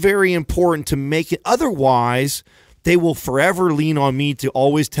 Very, very important to make it. Otherwise, they will forever lean on me to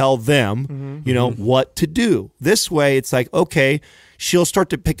always tell them, what to do. This way, it's like, okay, she'll start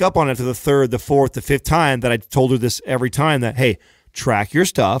to pick up on it to the 3rd, the 4th, the 5th time that I told her this every time that, hey, track your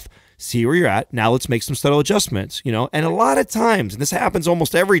stuff, see where you're at. Now let's make some subtle adjustments, And a lot of times, and this happens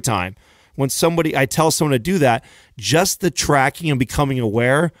almost every time, when I tell someone to do that, just the tracking and becoming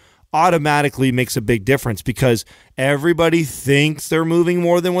aware automatically makes a big difference, because everybody thinks they're moving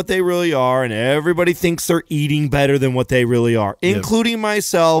more than what they really are, and everybody thinks they're eating better than what they really are, including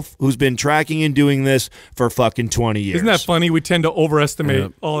myself, who's been tracking and doing this for fucking 20 years. Isn't that funny? We tend to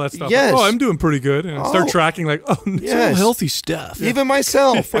overestimate all that stuff. Yes. Like, I'm doing pretty good. And start tracking like, it's all healthy stuff. Even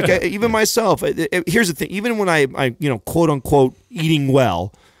myself. Even myself. Here's the thing. Even when I quote unquote eating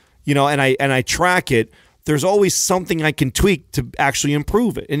well, and I track it, there's always something I can tweak to actually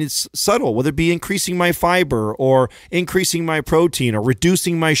improve it. And it's subtle, whether it be increasing my fiber or increasing my protein or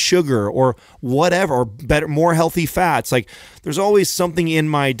reducing my sugar or whatever, or better, more healthy fats. Like, there's always something in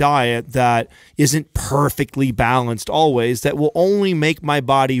my diet that isn't perfectly balanced always, that will only make my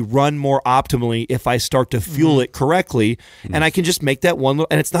body run more optimally if I start to fuel it correctly. And I can just make that one,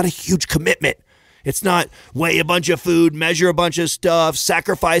 and it's not a huge commitment. It's not weigh a bunch of food, measure a bunch of stuff,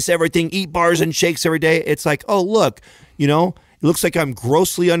 sacrifice everything, eat bars and shakes every day. It's like, oh, look, it looks like I'm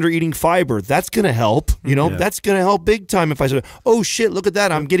grossly under eating fiber. That's going to help. That's going to help big time if I say, oh, shit, look at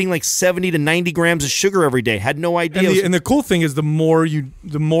that. I'm getting like 70 to 90 grams of sugar every day. Had no idea. And the cool thing is the more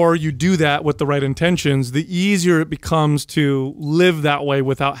you do that with the right intentions, the easier it becomes to live that way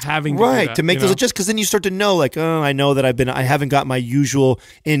without having to do that, to make those adjustments, because then you start to know, like, oh, I know that I haven't got my usual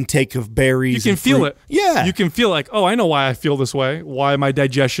intake of berries. You can feel it. Yeah. You can feel like, oh, I know why I feel this way, why my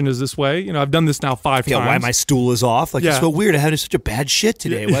digestion is this way. I've done this now 5 times. Why my stool is off. Like, it's so weird. I had such a bad shit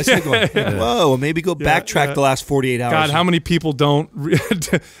today. Why is that going? Whoa, well, maybe go backtrack the last 48 hours. God, how many people don't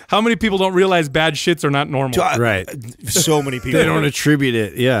realize bad shits are not normal? Right. So many people. They don't attribute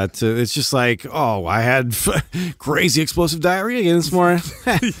it. Yeah. It's just like, oh, I had crazy explosive diarrhea again this morning.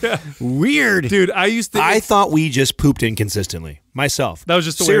 Weird. Dude, I thought we just pooped inconsistently. Myself. That was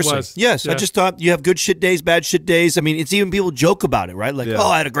just the Seriously. way it was. Yes. Yeah. I just thought you have good shit days, bad shit days. I mean, it's even people joke about it, right? Like, oh,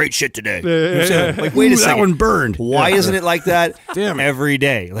 I had a great shit today. You know what I'm saying? Like, wait a second. That one burned. Why isn't it like that Damn it. every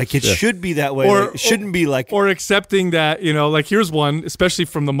day? Like, it should be that way. Like, it shouldn't be like. Or accepting that, like here's one, especially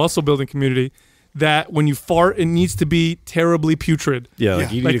from the muscle building community, that when you fart, it needs to be terribly putrid. Yeah,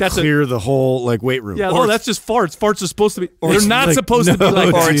 like you Like need to that's clear the whole weight room. Yeah, that's just farts. Farts are supposed to be. They're not supposed to be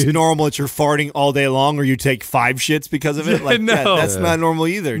like. Or it's normal that you're farting all day long, or you take 5 shits because of it. Like that's not normal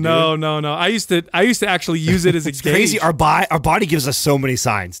either. Dude. No. I used to actually use it as a It's gauge. crazy. Our body gives us so many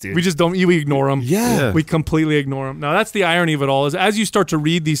signs, dude. We just don't. We ignore them. Yeah. We completely ignore them. Now that's the irony of it all. Is as you start to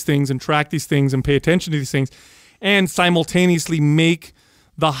read these things and track these things and pay attention to these things, and simultaneously make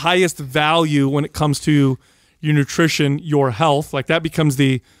the highest value when it comes to your nutrition, your health, like that becomes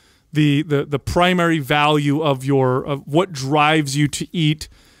the primary value of what drives you to eat.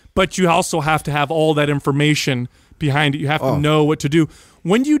 But you also have to have all that information behind it. You have to know what to do.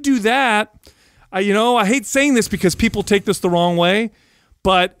 When you do that, I hate saying this because people take this the wrong way,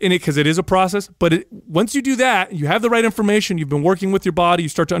 but because it is a process. But once you do that, you have the right information. You've been working with your body. You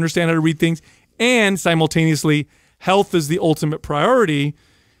start to understand how to read things, and simultaneously, health is the ultimate priority.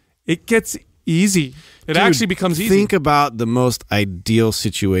 It gets easy. It actually becomes easy. Think about the most ideal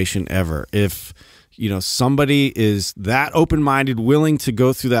situation ever. If somebody is that open-minded, willing to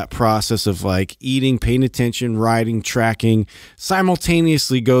go through that process of like eating, paying attention, writing, tracking,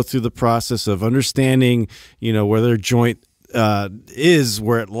 simultaneously go through the process of understanding, where their joint is,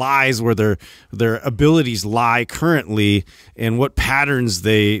 where it lies, where their abilities lie currently, and what patterns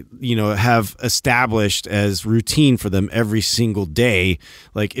they have established as routine for them every single day.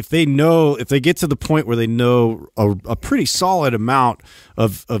 Like if they get to the point where they know a pretty solid amount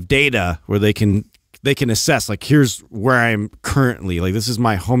of data where they can assess, like, here's where I'm currently, like, this is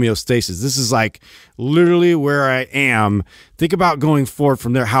my homeostasis, this is like literally where I am. Think about going forward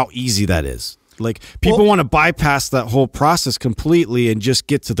from there, how easy that is. Like, people want to bypass that whole process completely and just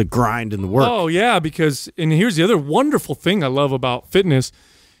get to the grind and the work. Oh, yeah, and here's the other wonderful thing I love about fitness.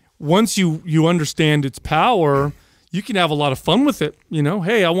 Once you understand its power, you can have a lot of fun with it.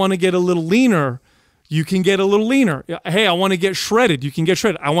 Hey, I want to get a little leaner. You can get a little leaner. Hey, I want to get shredded. You can get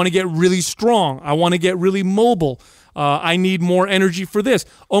shredded. I want to get really strong. I want to get really mobile. I need more energy for this.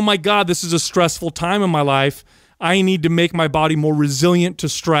 Oh, my God, this is a stressful time in my life. I need to make my body more resilient to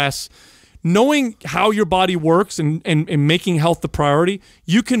stress. Knowing how your body works and making health the priority,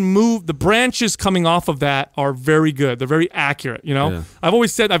 you can move. The branches coming off of that are very good. They're very accurate. Yeah. I've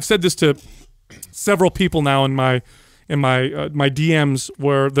said this to several people now in my DMs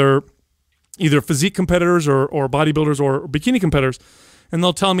where they're either physique competitors or bodybuilders or bikini competitors, and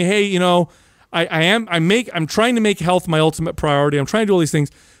they'll tell me, hey, I'm trying to make health my ultimate priority. I'm trying to do all these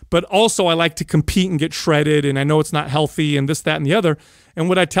things, but also I like to compete and get shredded, and I know it's not healthy and this, that, and the other. And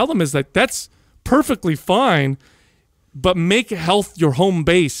what I tell them is that that's perfectly fine, but make health your home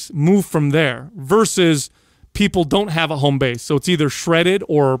base. Move from there versus people don't have a home base. So it's either shredded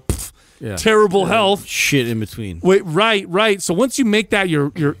or terrible health. Shit in between. Wait, right. So once you make that your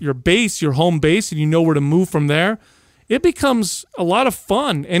base, your home base, and you know where to move from there, it becomes a lot of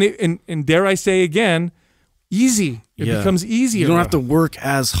fun. And dare I say again, easy. It becomes easier. You don't have to work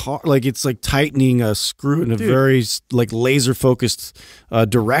as hard. Like, it's like tightening a screw in a very like laser focused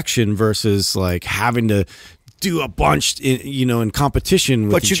direction versus like having to do a bunch in competition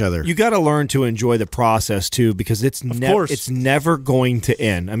with each other. You got to learn to enjoy the process too, because it's never going to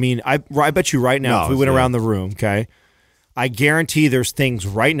end. I mean, I bet you right now, if we went around the room, okay, I guarantee there's things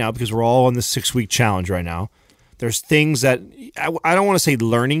right now, because we're all on the 6-week challenge right now. There's things that I don't want to say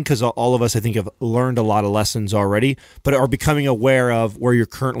learning, because all of us, I think, have learned a lot of lessons already, but are becoming aware of where you're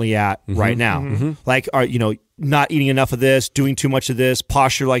currently at right now. Like, not eating enough of this, doing too much of this,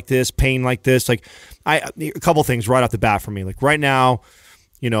 posture like this, pain like this. Like, a couple things right off the bat for me. Like right now,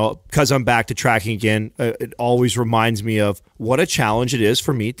 because I'm back to tracking again, it always reminds me of what a challenge it is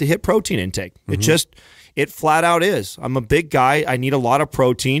for me to hit protein intake. It flat out is. I'm a big guy. I need a lot of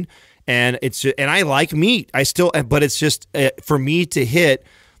protein. And I like meat. But it's just for me to hit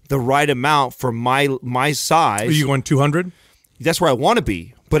the right amount for my size. Are you going 200? That's where I want to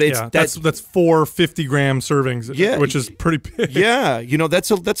be. But that's 4 50-gram servings, which is pretty big. Yeah,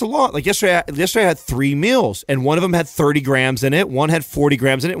 that's a lot. Like yesterday I had 3 meals, and one of them had 30 grams in it, one had 40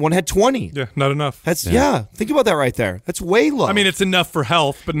 grams in it, one had 20. Yeah, not enough. Think about that right there. That's way low. I mean, it's enough for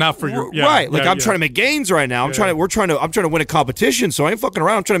health, but not for your right. Like I'm trying to make gains right now. I'm trying to win a competition, so I ain't fucking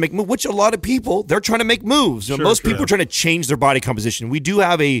around. I'm trying to make moves, which a lot of people, they're trying to make moves. Most people are trying to change their body composition. We do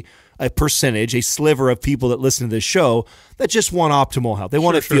have a percentage, a sliver of people that listen to this show that just want optimal health. They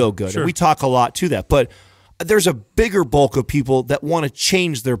want to feel good. And we talk a lot to that. But there's a bigger bulk of people that want to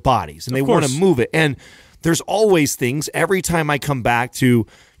change their bodies and they want to move it. And there's always things every time I come back to,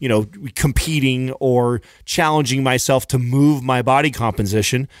 competing or challenging myself to move my body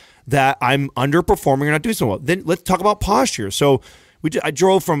composition that I'm underperforming or not doing so well. Then let's talk about posture. So we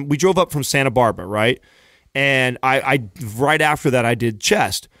drove up from Santa Barbara, right? And I right after that I did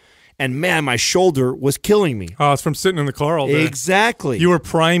chest. And man, my shoulder was killing me. Oh, it's from sitting in the car all day. Exactly. You were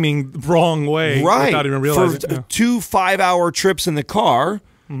priming the wrong way, right? Without even realizing. For 2 5-hour trips in the car,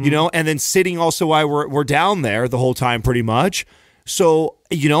 and then sitting also while we're down there the whole time, pretty much. So,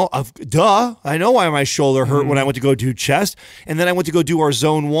 duh, I know why my shoulder hurt when I went to go do chest. And then I went to go do our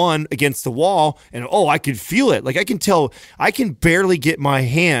zone 1 against the wall. And, I could feel it. Like, I can tell, I can barely get my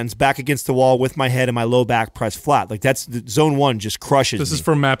hands back against the wall with my head and my low back pressed flat. Like, that's zone 1 just crushes me. This is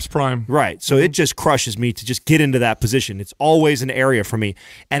from MAPS Prime. Right. So it just crushes me to just get into that position. It's always an area for me.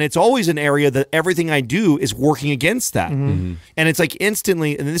 And it's always an area that everything I do is working against that. And it's like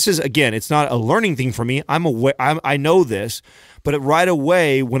instantly, and this is, again, it's not a learning thing for me. I'm aware, I know this. But right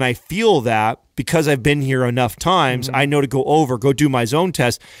away, when I feel that, because I've been here enough times, I know to go do my zone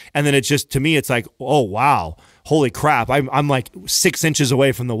test. And then it's just, to me, it's like, oh, wow, holy crap. I'm like 6 inches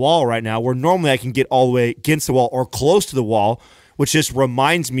away from the wall right now, where normally I can get all the way against the wall or close to the wall, which just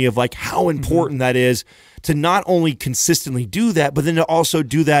reminds me of like how important that is to not only consistently do that, but then to also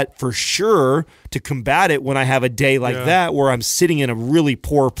do that for sure to combat it when I have a day like that where I'm sitting in a really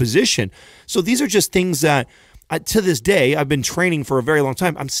poor position. So these are just things that, to this day, I've been training for a very long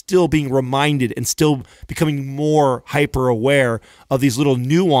time. I'm still being reminded and still becoming more hyper aware of these little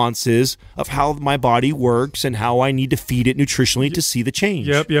nuances of how my body works and how I need to feed it nutritionally to see the change.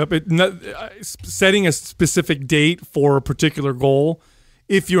 Yep. Setting a specific date for a particular goal,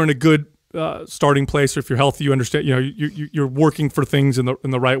 if you're in a good starting place or if you're healthy, you understand. You're working for things in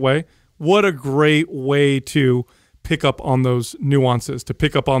the right way. What a great way to pick up on those nuances, to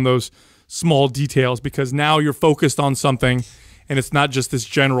pick up on those small details, because now you're focused on something and it's not just this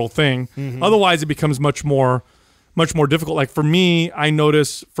general thing. Otherwise it becomes much more difficult. Like for me, I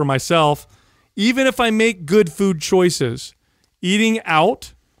notice for myself, even if I make good food choices, eating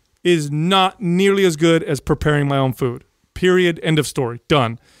out is not nearly as good as preparing my own food. Period. End of story.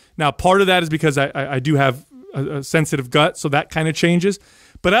 Done. Now, part of that is because I do have a sensitive gut, so that kind of changes.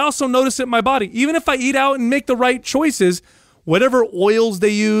 But I also notice it in my body. Even if I eat out and make the right choices, whatever oils they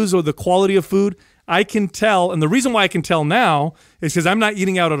use or the quality of food, I can tell. And the reason why I can tell now is because I'm not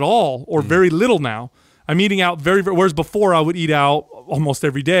eating out at all or very little now. I'm eating out whereas before I would eat out almost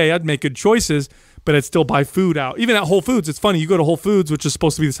every day. I'd make good choices, but I'd still buy food out. Even at Whole Foods, it's funny. You go to Whole Foods, which is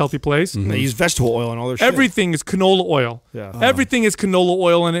supposed to be this healthy place. They use vegetable oil and all their shit. Everything is canola oil. Yeah. Everything is canola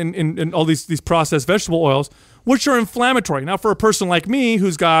oil and all these processed vegetable oils, which are inflammatory. Now, for a person like me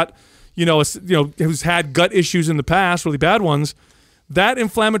who's got, who's had gut issues in the past, really bad ones, that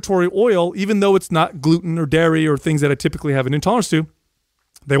inflammatory oil, even though it's not gluten or dairy or things that I typically have an intolerance to,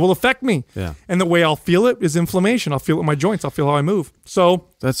 they will affect me. Yeah. And the way I'll feel it is inflammation. I'll feel it in my joints. I'll feel how I move. So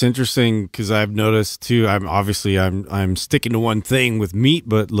that's interesting, because I've noticed too. I'm sticking to one thing with meat,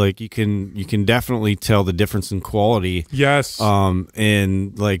 but like you can definitely tell the difference in quality. Yes.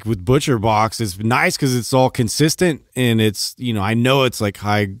 And like with Butcher Box, it's nice because it's all consistent and it's I know it's like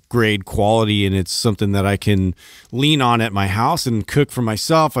high grade quality and it's something that I can lean on at my house and cook for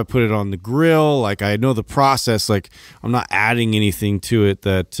myself. I put it on the grill. Like I know the process. Like I'm not adding anything to it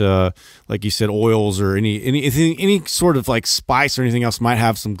that like you said, oils or any sort of like spice or anything else might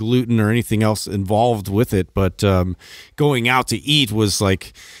have some gluten or anything else involved with it. But going out to eat was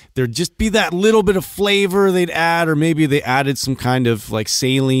like there'd just be that little bit of flavor they'd add, or maybe they added some kind of like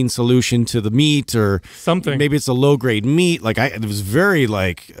saline solution to the meat or something. Maybe it's a low grade meat. Like it was very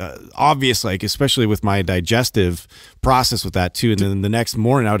like obvious, like especially with my digestive process with that too. And then the next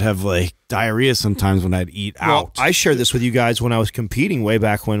morning I would have like diarrhea sometimes when I'd eat out. I shared this with you guys when I was competing way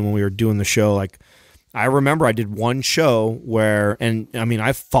back when we were doing the show. Like I remember I did one show where, and I mean,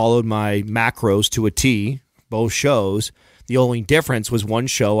 I followed my macros to a T, both shows. The only difference was one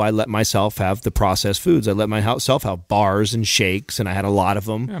show I let myself have the processed foods. I let myself have bars and shakes, and I had a lot of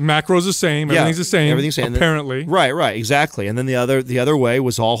them. Yeah, macros the same. Everything's the same. Everything's the same. Apparently. Right, exactly. And then the other way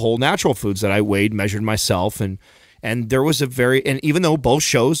was all whole natural foods that I weighed, measured myself, and there was and even though both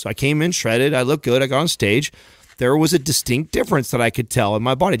shows, I came in shredded, I looked good, I got on stage, there was a distinct difference that I could tell in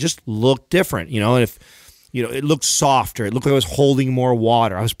my body. It just looked different, and if it looked softer. It looked like I was holding more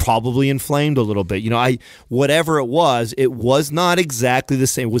water. I was probably inflamed a little bit. Whatever it was not exactly the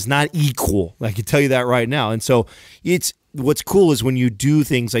same. It was not equal. I can tell you that right now. And so what's cool is when you do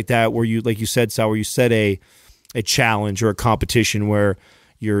things like that, where you, like you said, Sal, where you set a challenge or a competition where,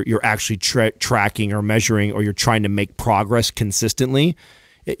 you're actually tracking or measuring, or you're trying to make progress consistently,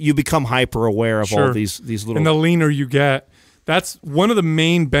 you become hyper aware of all these little. And the leaner you get, that's one of the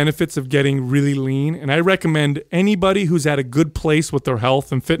main benefits of getting really lean. And I recommend anybody who's at a good place with their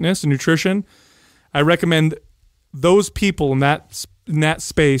health and fitness and nutrition, I recommend those people in that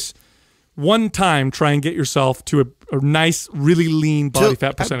space one time try and get yourself to a nice, really lean body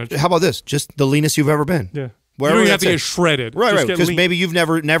fat percentage. How about this? Just the leanest you've ever been. Yeah. You don't even have to get shredded. Right. Because maybe you've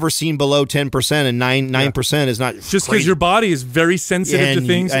never seen below 10%, and 9% is not just because your body is very sensitive to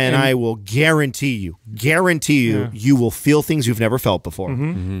things. And I will guarantee you, you will feel things you've never felt before.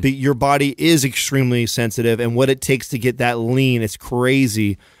 But your body is extremely sensitive, and what it takes to get that lean, it's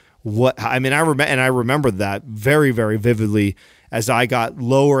crazy. I remember that very, very vividly. As I got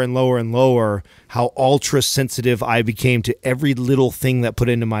lower and lower and lower, how ultra sensitive I became to every little thing that put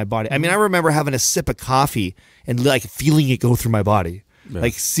into my body. I mean, I remember having a sip of coffee and like feeling it go through my body,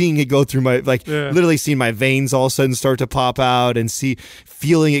 like seeing it go through my, literally seeing my veins all of a sudden start to pop out and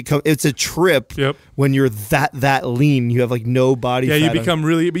feeling it come. It's a trip when you're that lean. You have like no body fat. Yeah, you become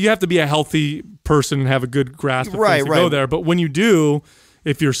but you have to be a healthy person and have a good grasp of things to go there. But when you do,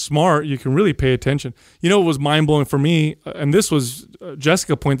 if you're smart, you can really pay attention. You know what was mind-blowing for me, and this was,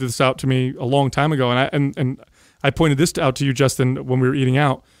 Jessica pointed this out to me a long time ago, and I pointed this out to you, Justin, when we were eating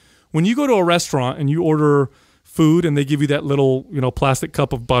out. When you go to a restaurant and you order food and they give you that little, plastic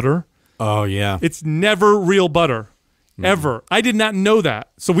cup of butter. Oh, yeah. It's never real butter. Ever. I did not know that.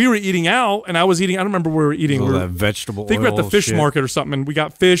 So we were eating out, and I was eating, I don't remember where we were eating. That vegetable oil. I think we were at the fish market or something, and we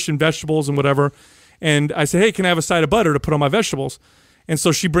got fish and vegetables and whatever. And I said, hey, can I have a side of butter to put on my vegetables? And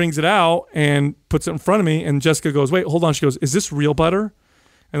so she brings it out and puts it in front of me, and Jessica goes, wait, hold on. She goes, is this real butter?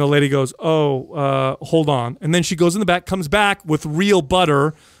 And the lady goes, hold on. And then she goes in the back, comes back with real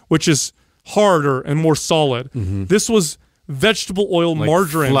butter, which is harder and more solid. This was vegetable oil, like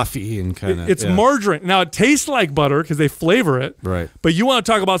margarine. Fluffy and kind of. It's margarine. Now, it tastes like butter because they flavor it. Right. But you want to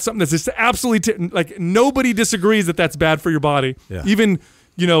talk about something that's just absolutely, like nobody disagrees that that's bad for your body. Yeah. Even,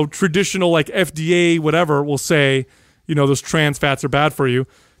 traditional like FDA, whatever, will say, those trans fats are bad for you.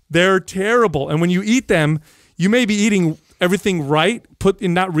 They're terrible. And when you eat them, you may be eating everything right,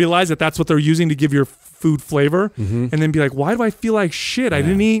 and not realize that that's what they're using to give your food flavor, and then be like, why do I feel like shit? I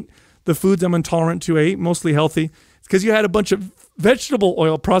didn't eat the foods I'm intolerant to. I ate mostly healthy. It's because you had a bunch of vegetable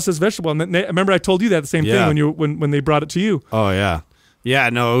oil, processed vegetable. And remember I told you that the same thing when they brought it to you. Oh, yeah. Yeah,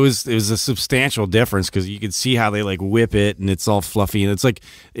 no, it was a substantial difference because you could see how they like whip it and it's all fluffy, and it's like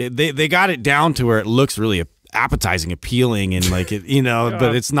they got it down to where it looks really appetizing, appealing, and like it,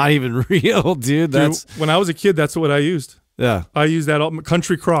 but it's not even real, dude. When I was a kid, that's what I used. Yeah, I used that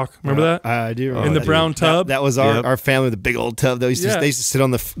country crock. Remember that? I do. Remember in the brown tub. That was our family, the big old tub that we used to. They used to sit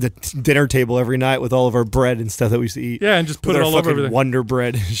on the dinner table every night with all of our bread and stuff that we used to eat. Yeah, and just put it all over everything. Wonder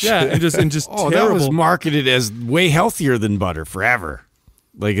bread. Yeah, and just terrible. That was marketed as way healthier than butter forever.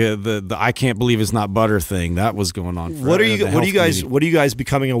 Like the I can't believe it's not butter thing that was going on. What are you guys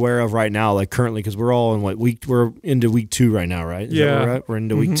becoming aware of right now? Like currently, because we're all in we're into week 2 right now, right? Is that where we're at? We're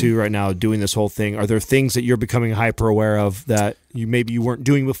into week 2 right now, doing this whole thing. Are there things that you're becoming hyper aware of that you weren't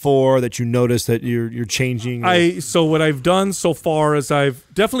doing before, that you noticed that you're changing? So what I've done so far is I've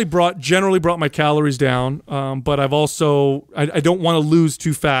definitely generally brought my calories down, but I've also I don't want to lose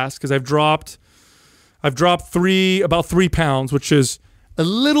too fast because I've dropped about 3 pounds, which is a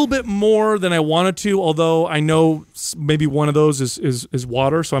little bit more than I wanted to, although I know maybe one of those is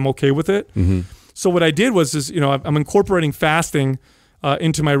water, so I'm okay with it. So what I did was I'm incorporating fasting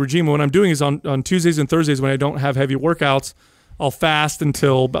into my regime. And what I'm doing is on Tuesdays and Thursdays when I don't have heavy workouts, I'll fast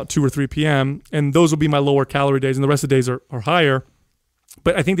until about 2 or 3 p.m., and those will be my lower calorie days, and the rest of the days are higher.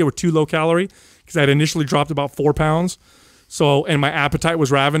 But I think they were too low calorie because I had initially dropped about 4 pounds. So, and my appetite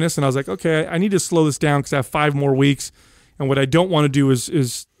was ravenous, and I was like, okay, I need to slow this down because I have 5 more weeks. And what I don't want to do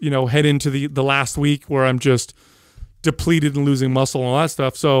is head into the last week where I'm just depleted and losing muscle and all that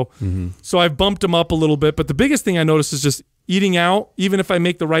stuff. So so I've bumped them up a little bit. But the biggest thing I noticed is just eating out. Even if I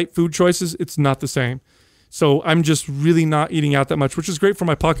make the right food choices, it's not the same. So I'm just really not eating out that much, which is great for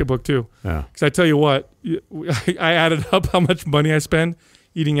my pocketbook too. Yeah. Because I tell you what, I added up how much money I spend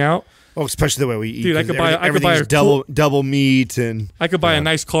eating out. Oh, especially the way we eat. Dude, I could buy double meat, and I could buy a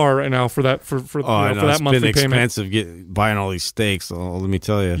nice car right now for that for that monthly payment. It's been expensive buying all these steaks. Let me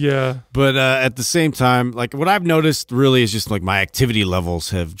tell you. Yeah. But at the same time, like what I've noticed really is just like my activity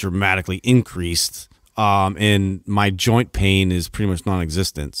levels have dramatically increased. And my joint pain is pretty much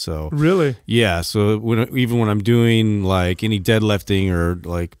non-existent. So really, yeah. So even when I'm doing like any deadlifting or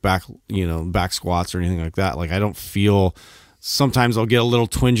like back squats or anything like that, like I don't feel. Sometimes I'll get a little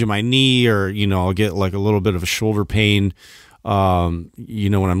twinge in my knee, or I'll get like a little bit of a shoulder pain. you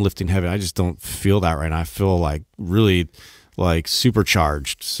know, when I'm lifting heavy, I just don't feel that right now. I feel like really like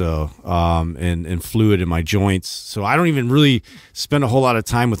supercharged. So, and fluid in my joints. So I don't even really spend a whole lot of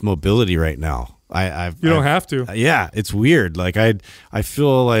time with mobility right now. You don't have to. Yeah, it's weird. Like I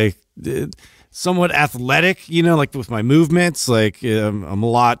feel like somewhat athletic, you know, like with my movements. Like I'm a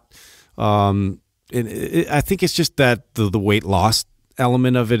lot. I think it's just that the weight loss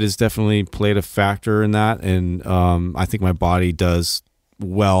element of it has definitely played a factor in that, and I think my body does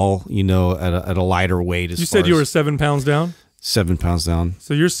well, you know, at a lighter weight. You said you were 7 pounds down. 7 pounds down.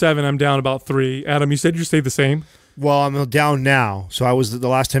 So you're 7. I'm down about 3. Adam, you said you stayed the same. Well, I'm down now. So I was the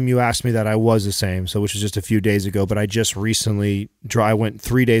last time you asked me that I was the same. So which was just a few days ago. But I just recently I went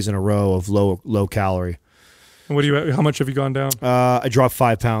 3 days in a row of low calorie. And how much have you gone down? I dropped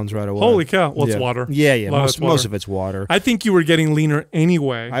 5 pounds right away. Holy cow! Well, yeah. it's water. Yeah. Water. Most of it's water. I think you were getting leaner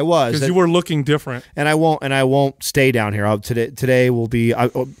anyway. I was, because you were looking different. And I won't stay down here. Today will be.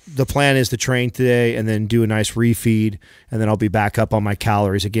 The plan is to train today and then do a nice refeed, and then I'll be back up on my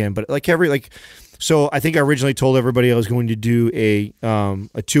calories again. But so I think I originally told everybody I was going to do a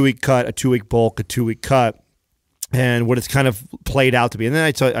 2-week cut, a 2-week bulk, a 2-week cut. And what it's kind of played out to be. And then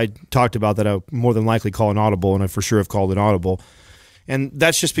I talked about that I'll more than likely call an audible, and I for sure have called an audible. And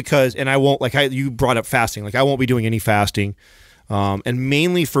that's just because, and I won't, you brought up fasting. Like, I won't be doing any fasting. And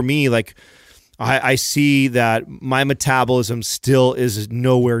mainly for me, like, I see that my metabolism still is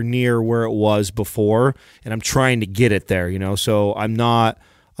nowhere near where it was before, and I'm trying to get it there, you know? So I'm not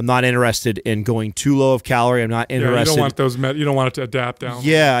interested in going too low of calorie. I'm not interested. You don't want it to adapt down.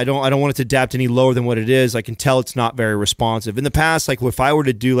 Yeah, I don't want it to adapt any lower than what it is. I can tell it's not very responsive. In the past, like if I were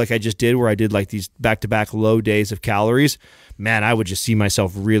to do like I just did, where I did like these back-to-back low days of calories, man, I would just see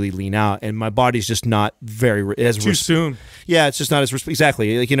myself really lean out, and my body's just not very too soon. Yeah, it's just not as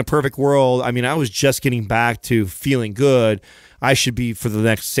exactly like in a perfect world. I mean, I was just getting back to feeling good. I should be for the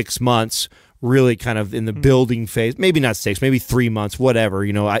next 6 months. Really kind of in the building phase, maybe not 6, maybe 3 months, whatever,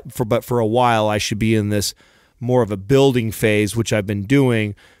 you know, but for a while I should be in this more of a building phase, which I've been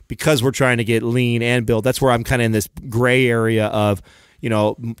doing because we're trying to get lean and build. That's where I'm kind of in this gray area of, you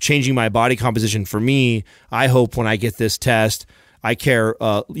know, changing my body composition. For me, I hope when I get this test, I care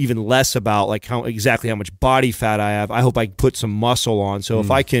even less about like how much body fat I have. I hope I put some muscle on. So if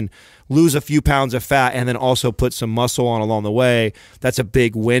I can lose a few pounds of fat and then also put some muscle on along the way, that's a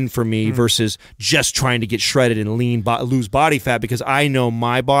big win for me versus just trying to get shredded and lose body fat, because I know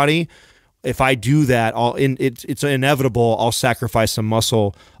my body. If I do that, it's inevitable. I'll sacrifice some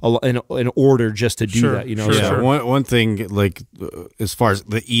muscle in order just to do that. You know, Sure. One thing, like as far as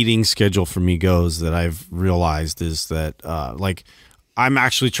the eating schedule for me goes, that I've realized is that like I'm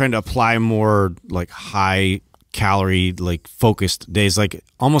actually trying to apply more like high calorie, like focused days, like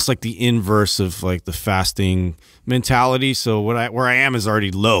almost like the inverse of like the fasting mentality. So where I am is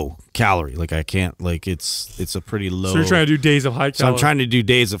already low calorie. Like I can't, like it's a pretty low. So you're trying to do days of high calorie. So I'm trying to do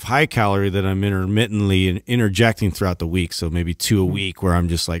days of high calorie that I'm intermittently interjecting throughout the week. So maybe 2 a week where I'm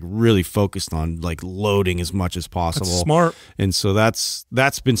just like really focused on like loading as much as possible. That's smart. And so that's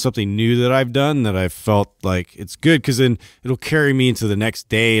been something new that I've done that I felt like it's good, because then it'll carry me into the next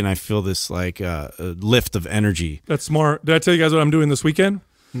day and I feel this like lift of energy. That's smart. Did I tell you guys what I'm doing this weekend?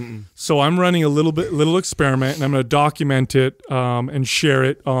 So I'm running a little experiment, and I'm going to document it and share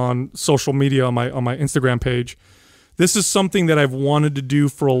it on social media on my Instagram page. This is something that I've wanted to do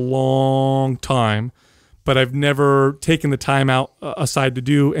for a long time, but I've never taken the time out aside to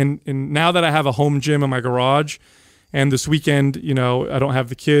do. And now that I have a home gym in my garage, and this weekend, you know, I don't have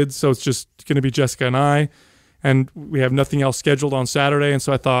the kids, so it's just going to be Jessica and I, and we have nothing else scheduled on Saturday. And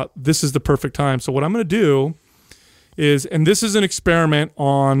so I thought this is the perfect time. So what I'm going to do is, and this is an experiment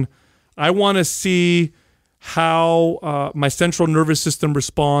on, I want to see how my central nervous system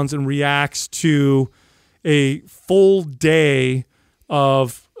responds and reacts to a full day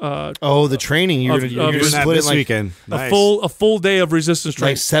of the training you're going to split this it like weekend. Nice. a full day of resistance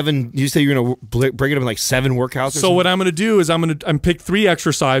training. Like 7. You say you're going to break it up in like 7 workouts. So what I'm going to do is I'm pick 3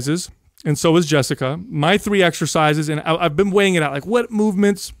 exercises, and so is Jessica. My 3 exercises, and I've been weighing it out, like what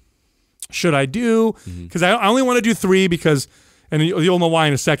movements should I do? Because I only want to do 3 because, and you'll know why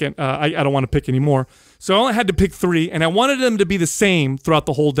in a second, I don't want to pick any more. So I only had to pick 3, and I wanted them to be the same throughout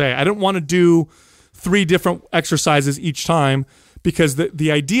the whole day. I didn't want to do 3 different exercises each time, because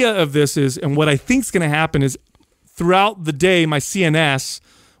the idea of this is, and what I think is going to happen is throughout the day, my CNS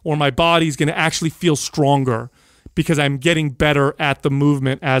or my body is going to actually feel stronger because I'm getting better at the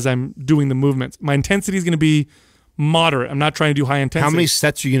movement as I'm doing the movements. My intensity is going to be moderate. I'm not trying to do high intensity. How many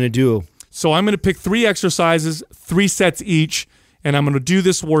sets are you going to do? So I'm going to pick 3 exercises, 3 sets each, and I'm going to do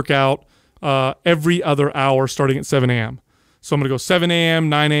this workout every other hour starting at 7 a.m. So I'm going to go 7 a.m.,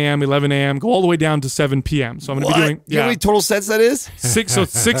 9 a.m., 11 a.m., go all the way down to 7 p.m. So I'm going to be doing You know how many total sets that is? six. So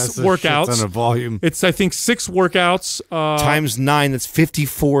 6 That's a workouts. shit ton of volume. It's I think 6 workouts Times 9. That's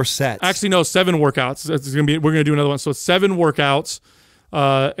 54 sets. Actually, no, 7 workouts. It's gonna be. We're gonna do another one. So 7 workouts.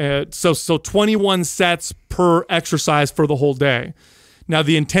 So 21 sets per exercise for the whole day. Now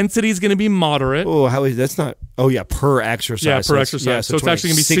the intensity is going to be moderate. Oh, that's not. Oh yeah, per exercise. Yeah, per So exercise. yeah, so it's actually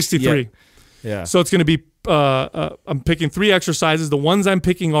going to be 63. Yeah. So it's going to be. I'm picking 3 exercises. The ones I'm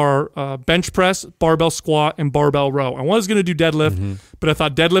picking are bench press, barbell squat, and barbell row. I was going to do deadlift, but I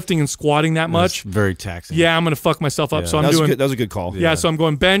thought deadlifting and squatting that much, That's very taxing. yeah, I'm going to fuck myself up. Yeah. So I'm that was doing. good. That was a good call. Yeah, so I'm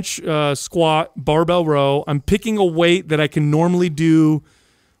going bench, squat, barbell row. I'm picking a weight that I can normally do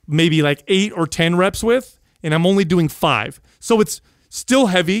maybe like 8 or 10 reps with, and I'm only doing 5. So it's still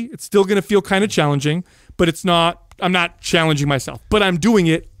heavy. It's still going to feel kind of challenging, but it's not. I'm not challenging myself, but I'm doing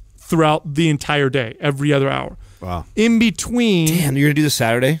it throughout the entire day, every other hour. Wow. In between, Damn, you're gonna do this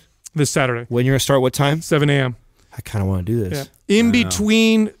Saturday? this Saturday, When you're gonna start? What time? 7 a.m. I kind of want to do this. Yeah. In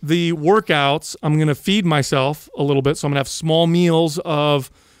between the workouts, I'm going to feed myself a little bit. So I'm going to have small meals of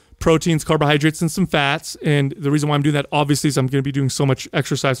proteins, carbohydrates, and some fats. And the reason why I'm doing that, obviously, is I'm going to be doing so much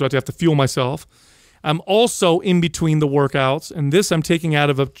exercise, so I have to fuel myself. I'm also in between the workouts, and this I'm taking out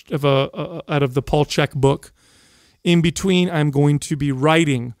of the Paul Chek book. In between, I'm going to be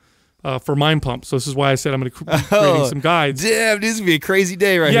writing for Mind Pump. So this is why I said I'm going to be creating some guides. Damn, this is gonna be a crazy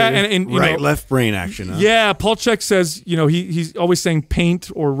day right Yeah, here. and you Right, know, left brain action. Huh? yeah, Paul Chek says, he's always saying paint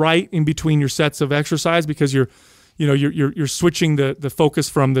or write in between your sets of exercise because you're switching the focus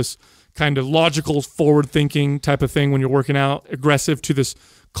from this kind of logical, forward thinking type of thing when you're working out, aggressive, to this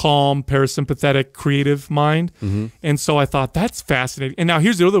calm, parasympathetic, creative mind. And so I thought that's fascinating. And now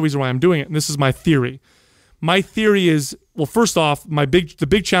here's the other reason why I'm doing it, and this is my theory. My theory is, well, first off, the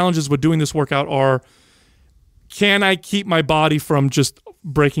big challenges with doing this workout are, can I keep my body from just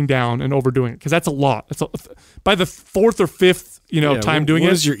breaking down and overdoing it? Because that's a lot. By the 4th or 5th, time doing What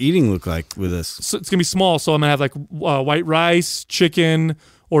it. does your eating look like with this? So it's gonna be small. So I'm gonna have like white rice, chicken,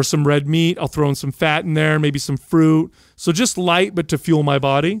 or some red meat. I'll throw in some fat in there, maybe some fruit. So just light, but to fuel my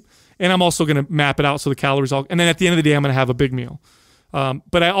body. And I'm also gonna map it out so the calories all. And then at the end of the day, I'm gonna have a big meal.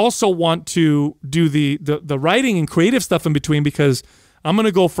 But I also want to do the writing and creative stuff in between because I'm going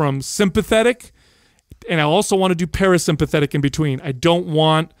to go from sympathetic, and I also want to do parasympathetic in between. I don't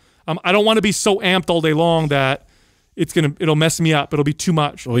want to be so amped all day long that it'll mess me up. It'll be too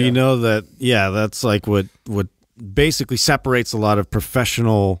much. Well, you know that, that's like what basically separates a lot of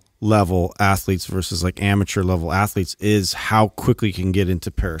professional level athletes versus like amateur level athletes is how quickly you can get into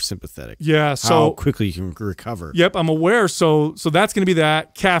parasympathetic. Yeah, so how quickly you can recover. Yep, I'm aware. So that's going to be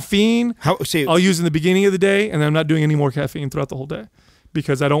that. Caffeine, I'll use in the beginning of the day, and then I'm not doing any more caffeine throughout the whole day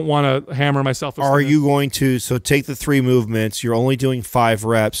because I don't want to hammer myself. Are you going to take the 3 movements? You're only doing 5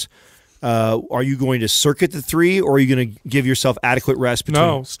 reps. Are you going to circuit the 3, or are you going to give yourself adequate rest between?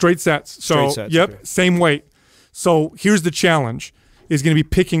 No, straight sets. So Straight sets, yep, okay. same weight. So here's the challenge: is going to be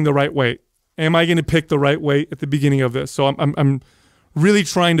picking the right weight. Am I going to pick the right weight at the beginning of this? So I'm really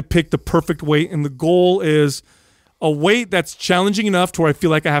trying to pick the perfect weight, and the goal is a weight that's challenging enough to where I feel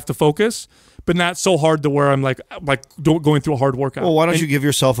like I have to focus, but not so hard to where I'm like going through a hard workout. Well, why don't you give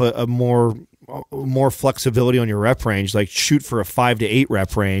yourself a more flexibility on your rep range? Like shoot for a 5 to 8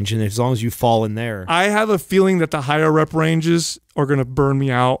 rep range, and as long as you fall in there. I have a feeling that the higher rep ranges are going to burn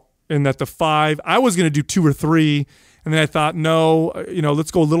me out, and that the 5, I was going to do 2 or 3. And then I thought, no, let's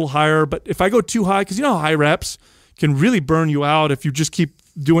go a little higher. But if I go too high, because how high reps can really burn you out if you just keep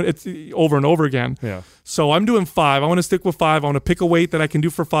doing it over and over again. Yeah. So I'm doing 5. I want to stick with 5. I want to pick a weight that I can do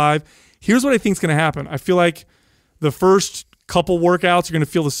for 5. Here's what I think is going to happen. I feel like the first couple workouts are going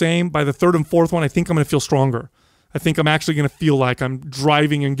to feel the same. By the 3rd and 4th one, I think I'm going to feel stronger. I think I'm actually going to feel like I'm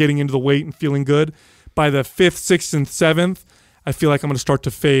driving and getting into the weight and feeling good. By the 5th, 6th, and 7th, I feel like I'm going to start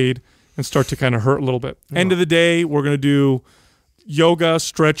to fade and start to kind of hurt a little bit. End of the day, we're going to do yoga,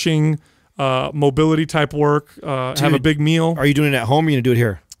 stretching, mobility type work, have a big meal. Are you doing it at home, or are you going to do it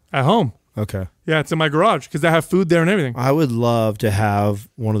here? At home. Okay. Yeah, it's in my garage because I have food there and everything. I would love to have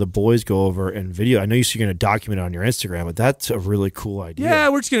one of the boys go over and video. I know you're going to document it on your Instagram, but that's a really cool idea. Yeah,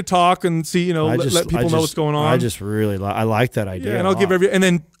 we're just going to talk and see, let people know what's going on. I just really I like that idea. Yeah, and I'll give and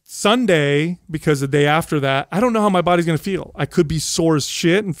then Sunday, because the day after that, I don't know how my body's going to feel. I could be sore as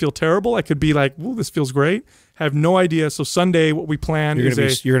shit and feel terrible. I could be like, "Ooh, this feels great." I have no idea. So Sunday, what we plan you're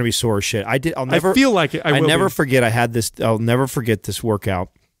is you're going to be sore as shit. I feel like it. I'll never forget this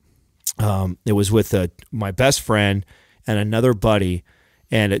workout. It was with my best friend and another buddy,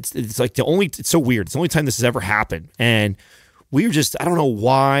 and it's like it's so weird. It's the only time this has ever happened, and we were just, I don't know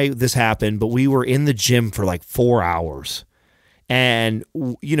why this happened, but we were in the gym for like 4 hours. And,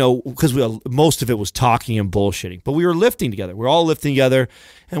 you know, because most of it was talking and bullshitting. But we were lifting together. We were all lifting together,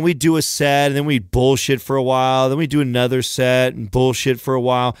 and we'd do a set, and then we'd bullshit for a while. Then we'd do another set and bullshit for a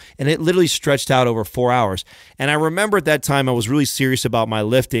while. And it literally stretched out over 4 hours. And I remember at that time I was really serious about my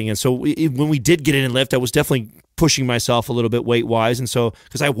lifting. And so when we did get in and lift, I was definitely pushing myself a little bit weight-wise, and so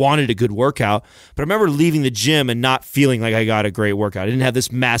because I wanted a good workout. But I remember leaving the gym and not feeling like I got a great workout. I didn't have this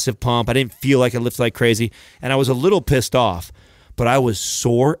massive pump. I didn't feel like I lifted like crazy, and I was a little pissed off. But I was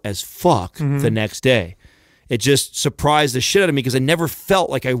sore as fuck the next day. It just surprised the shit out of me because I never felt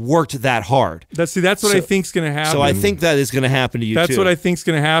like I worked that hard. That's what I think's going to happen. So I think that is going to happen to you too. That's what I think's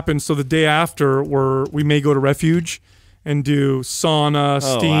going to happen. So the day after, we may go to Refuge and do sauna,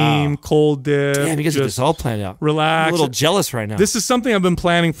 steam, cold dip. Damn, you guys have this all planned out. Relax. I'm a little jealous right now. This is something I've been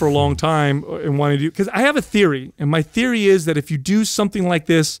planning for a long time and wanting to do. Because I have a theory, and my theory is that if you do something like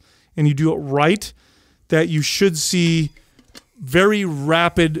this and you do it right, that you should see very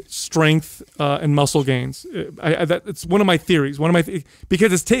rapid strength and muscle gains. It's one of my theories.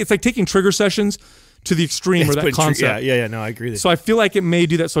 Because it's like taking trigger sessions to the extreme, or that concept. No, I agree. So I feel like it may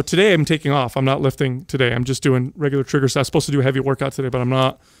do that. So today I'm taking off. I'm not lifting today. I'm just doing regular triggers. I was supposed to do a heavy workout today, but I'm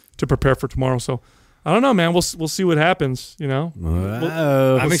not, to prepare for tomorrow. So I don't know, man. We'll see what happens. You know.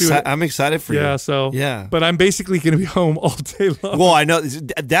 I'm excited for you. Yeah. So yeah. But I'm basically going to be home all day long. Well, I know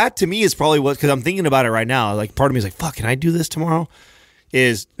that to me is probably what, because I'm thinking about it right now. Like part of me is like, fuck, can I do this tomorrow?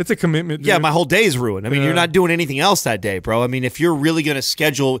 It's a commitment, dude. Yeah, my whole day is ruined. I mean, you're not doing anything else that day, bro. I mean, if you're really going to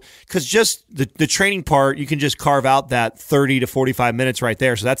schedule, because just the training part, you can just carve out that 30 to 45 minutes right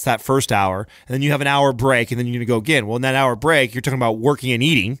there. So that's that first hour. And then you have an hour break, and then you're going to go again. Well, in that hour break, you're talking about working and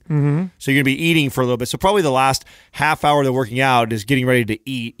eating. Mm-hmm. So you're going to be eating for a little bit. So probably the last half hour of the working out is getting ready to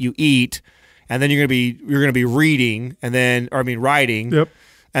eat. You eat, and then you're going to be reading, writing. Yep.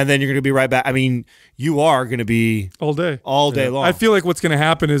 And then you're going to be right back. I mean, you are going to be all day long. I feel like what's going to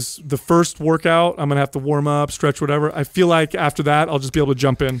happen is the first workout, I'm going to have to warm up, stretch, whatever. I feel like after that, I'll just be able to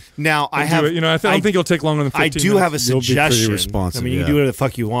jump in. Now, I don't think it'll take longer than 15 minutes. I do have a suggestion. You'll be pretty responsive, I mean, you can do whatever the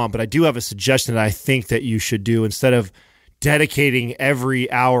fuck you want, but I do have a suggestion that I think that you should do instead of dedicating every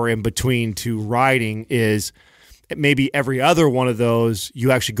hour in between to riding is maybe every other one of those,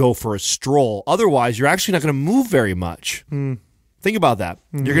 you actually go for a stroll. Otherwise, you're actually not going to move very much. Think about that.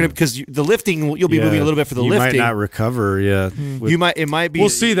 Mm-hmm. You're gonna, because the lifting, you'll be moving a little bit for the lifting. You might not recover. Yeah, it might be. We'll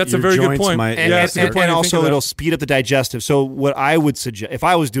see. That's a very good point. And also it'll speed up the digestive. So what I would suggest, if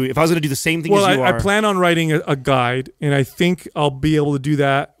I was going to do the same thing as you are, I plan on writing a guide, and I think I'll be able to do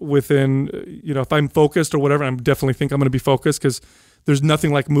that within. If I'm focused or whatever, I definitely think I'm going to be focused because there's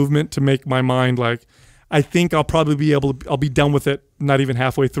nothing like movement to make my mind like. I think I'll probably be able to. I'll be done with it, not even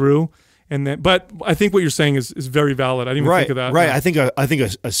halfway through. But I think what you're saying is very valid. I didn't even think of that. Right. I think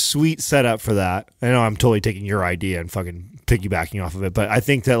a sweet setup for that. I know I'm totally taking your idea and fucking piggybacking off of it, but I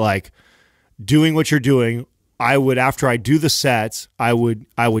think that like doing what you're doing, I would, after I do the sets, I would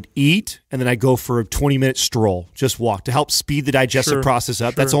eat, and then I go for a 20-minute stroll, just walk to help speed the digestive process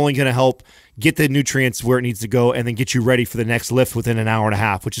up. That's only going to help get the nutrients where it needs to go, and then get you ready for the next lift within an hour and a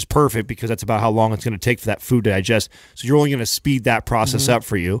half, which is perfect because that's about how long it's going to take for that food to digest. So you're only going to speed that process up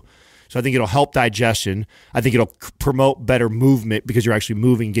for you. So I think it'll help digestion. I think it'll promote better movement because you're actually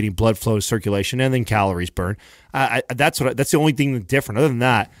moving, getting blood flow to circulation, and then calories burn. That's the only thing that's different. Other than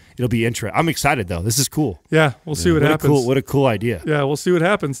that, it'll be interesting. I'm excited though. This is cool. Yeah, we'll see what happens. What a cool idea. Yeah, we'll see what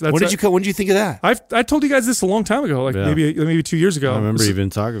happens. When did you think of that? I told you guys this a long time ago, like maybe 2 years ago. I remember you've been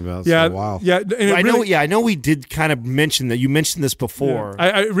talking about it. Yeah, for a while. Yeah, and I know we did kind of mention that. You mentioned this before.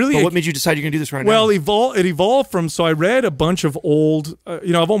 Yeah. But what made you decide you're going to do this right now? Well, it evolved from. So I read a bunch of old.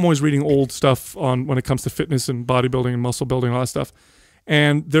 I'm always reading old stuff on when it comes to fitness and bodybuilding and muscle building and all that stuff.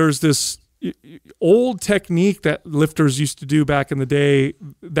 And there's this old technique that lifters used to do back in the day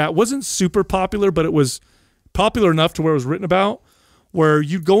that wasn't super popular, but it was popular enough to where it was written about, where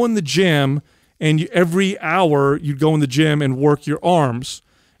you'd go in the gym and every hour you'd go in the gym and work your arms,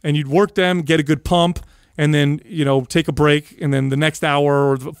 and you'd work them, get a good pump, and then take a break, and then the next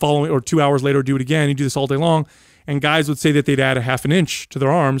hour or the following or 2 hours later do it again. You do this all day long, and guys would say that they'd add a half an inch to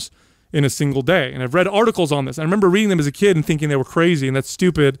their arms in a single day. And I've read articles on this. I remember reading them as a kid and thinking they were crazy and that's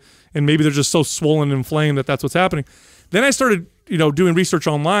stupid, and maybe they're just so swollen and inflamed that that's what's happening. Then I started, doing research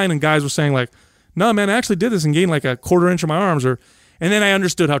online, and guys were saying like, no, man, I actually did this and gained like a quarter inch of my arms. And then I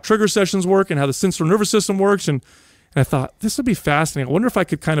understood how trigger sessions work and how the central nervous system works. And I thought, this would be fascinating. I wonder if I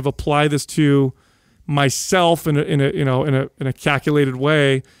could kind of apply this to myself in a calculated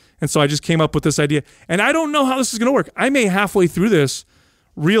way. And so I just came up with this idea. And I don't know how this is going to work. I may halfway through this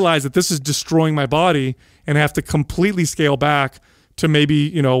realize that this is destroying my body and have to completely scale back to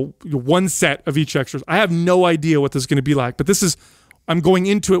maybe, 1 set of each exercise. I have no idea what this is going to be like, but I'm going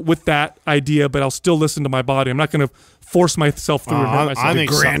into it with that idea, but I'll still listen to my body. I'm not going to force myself through and hurt myself. I'm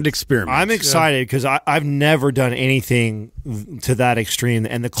grand experiment. I'm excited because I've never done anything to that extreme,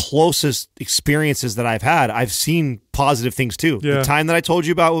 and the closest experiences that I've had, I've seen positive things too. Yeah. The time that I told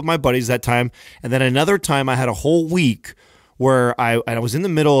you about with my buddies that time, and then another time I had a whole week where I was in the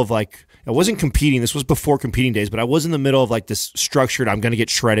middle of I wasn't competing. This was before competing days, but I was in the middle of this structured, I'm going to get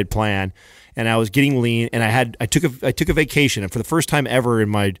shredded plan, and I was getting lean, and I took a vacation, and for the first time ever in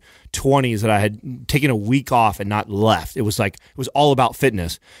my 20s that I had taken a week off and not left. It was all about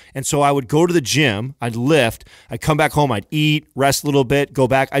fitness. And so I would go to the gym, I'd lift, I'd come back home, I'd eat, rest a little bit, go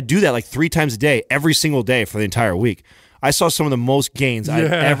back. I'd do that 3 times a day, every single day for the entire week. I saw some of the most gains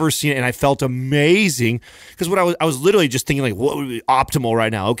I've ever seen, and I felt amazing because I was literally just thinking what would be optimal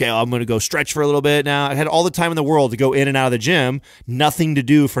right now. Okay, I'm going to go stretch for a little bit now. I had all the time in the world to go in and out of the gym, nothing to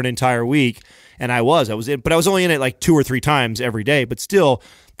do for an entire week, and I was in, but I was only in it 2 or 3 times every day, but still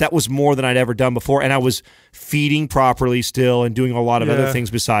that was more than I'd ever done before, and I was feeding properly still and doing a lot of other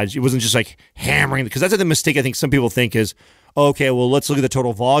things besides. It wasn't just hammering, because that's the mistake I think some people think is, okay, well, let's look at the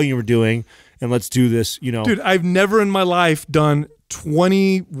total volume we're doing and let's do this, Dude, I've never in my life done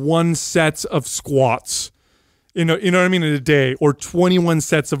 21 sets of squats, you know what I mean, in a day, or 21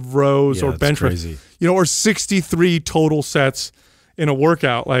 sets of rows or bench press, or 63 total sets in a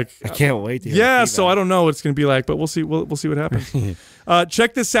workout. I can't wait to hear so I don't know what it's going to be like, but we'll see. We'll see what happens.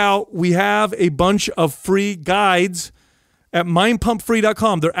 Check this out. We have a bunch of free guides at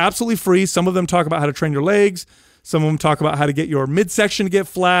mindpumpfree.com. They're absolutely free. Some of them talk about how to train your legs. Some of them talk about how to get your midsection to get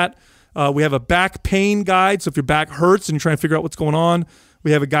flat. We have a back pain guide. So if your back hurts and you're trying to figure out what's going on,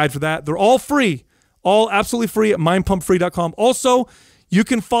 we have a guide for that. They're all free, all absolutely free at mindpumpfree.com. Also, you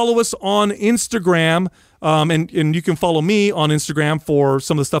can follow us on Instagram, and you can follow me on Instagram for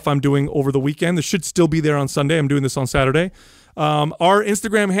some of the stuff I'm doing over the weekend. This should still be there on Sunday. I'm doing this on Saturday. Our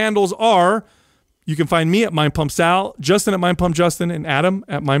Instagram handles are, you can find me at Mind Pump Sal, Justin at Mind Pump Justin, and Adam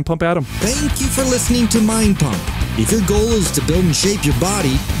at Mind Pump Adam. Thank you for listening to Mind Pump. If your goal is to build and shape your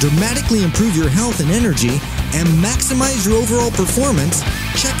body, dramatically improve your health and energy, and maximize your overall performance,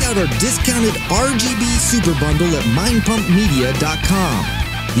 check out our discounted RGB Super Bundle at mindpumpmedia.com.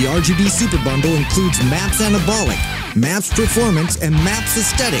 The RGB Super Bundle includes MAPS Anabolic, MAPS Performance, and MAPS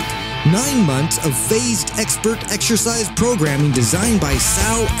Aesthetic. 9 months of phased expert exercise programming designed by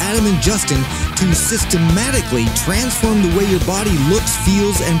Sal, Adam, and Justin to systematically transform the way your body looks,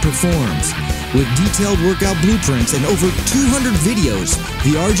 feels, and performs. With detailed workout blueprints and over 200 videos,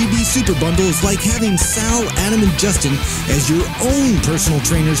 the RGB Super Bundle is like having Sal, Adam, and Justin as your own personal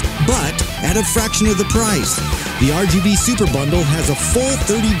trainers, but at a fraction of the price. The RGB Super Bundle has a full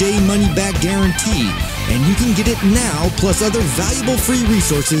 30-day money-back guarantee, and you can get it now plus other valuable free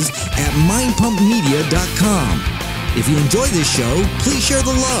resources at mindpumpmedia.com. If you enjoy this show, please share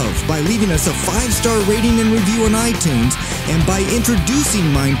the love by leaving us a 5-star rating and review on iTunes and by introducing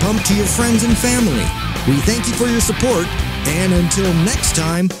Mind Pump to your friends and family. We thank you for your support, and until next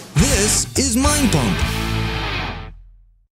time, this is Mind Pump.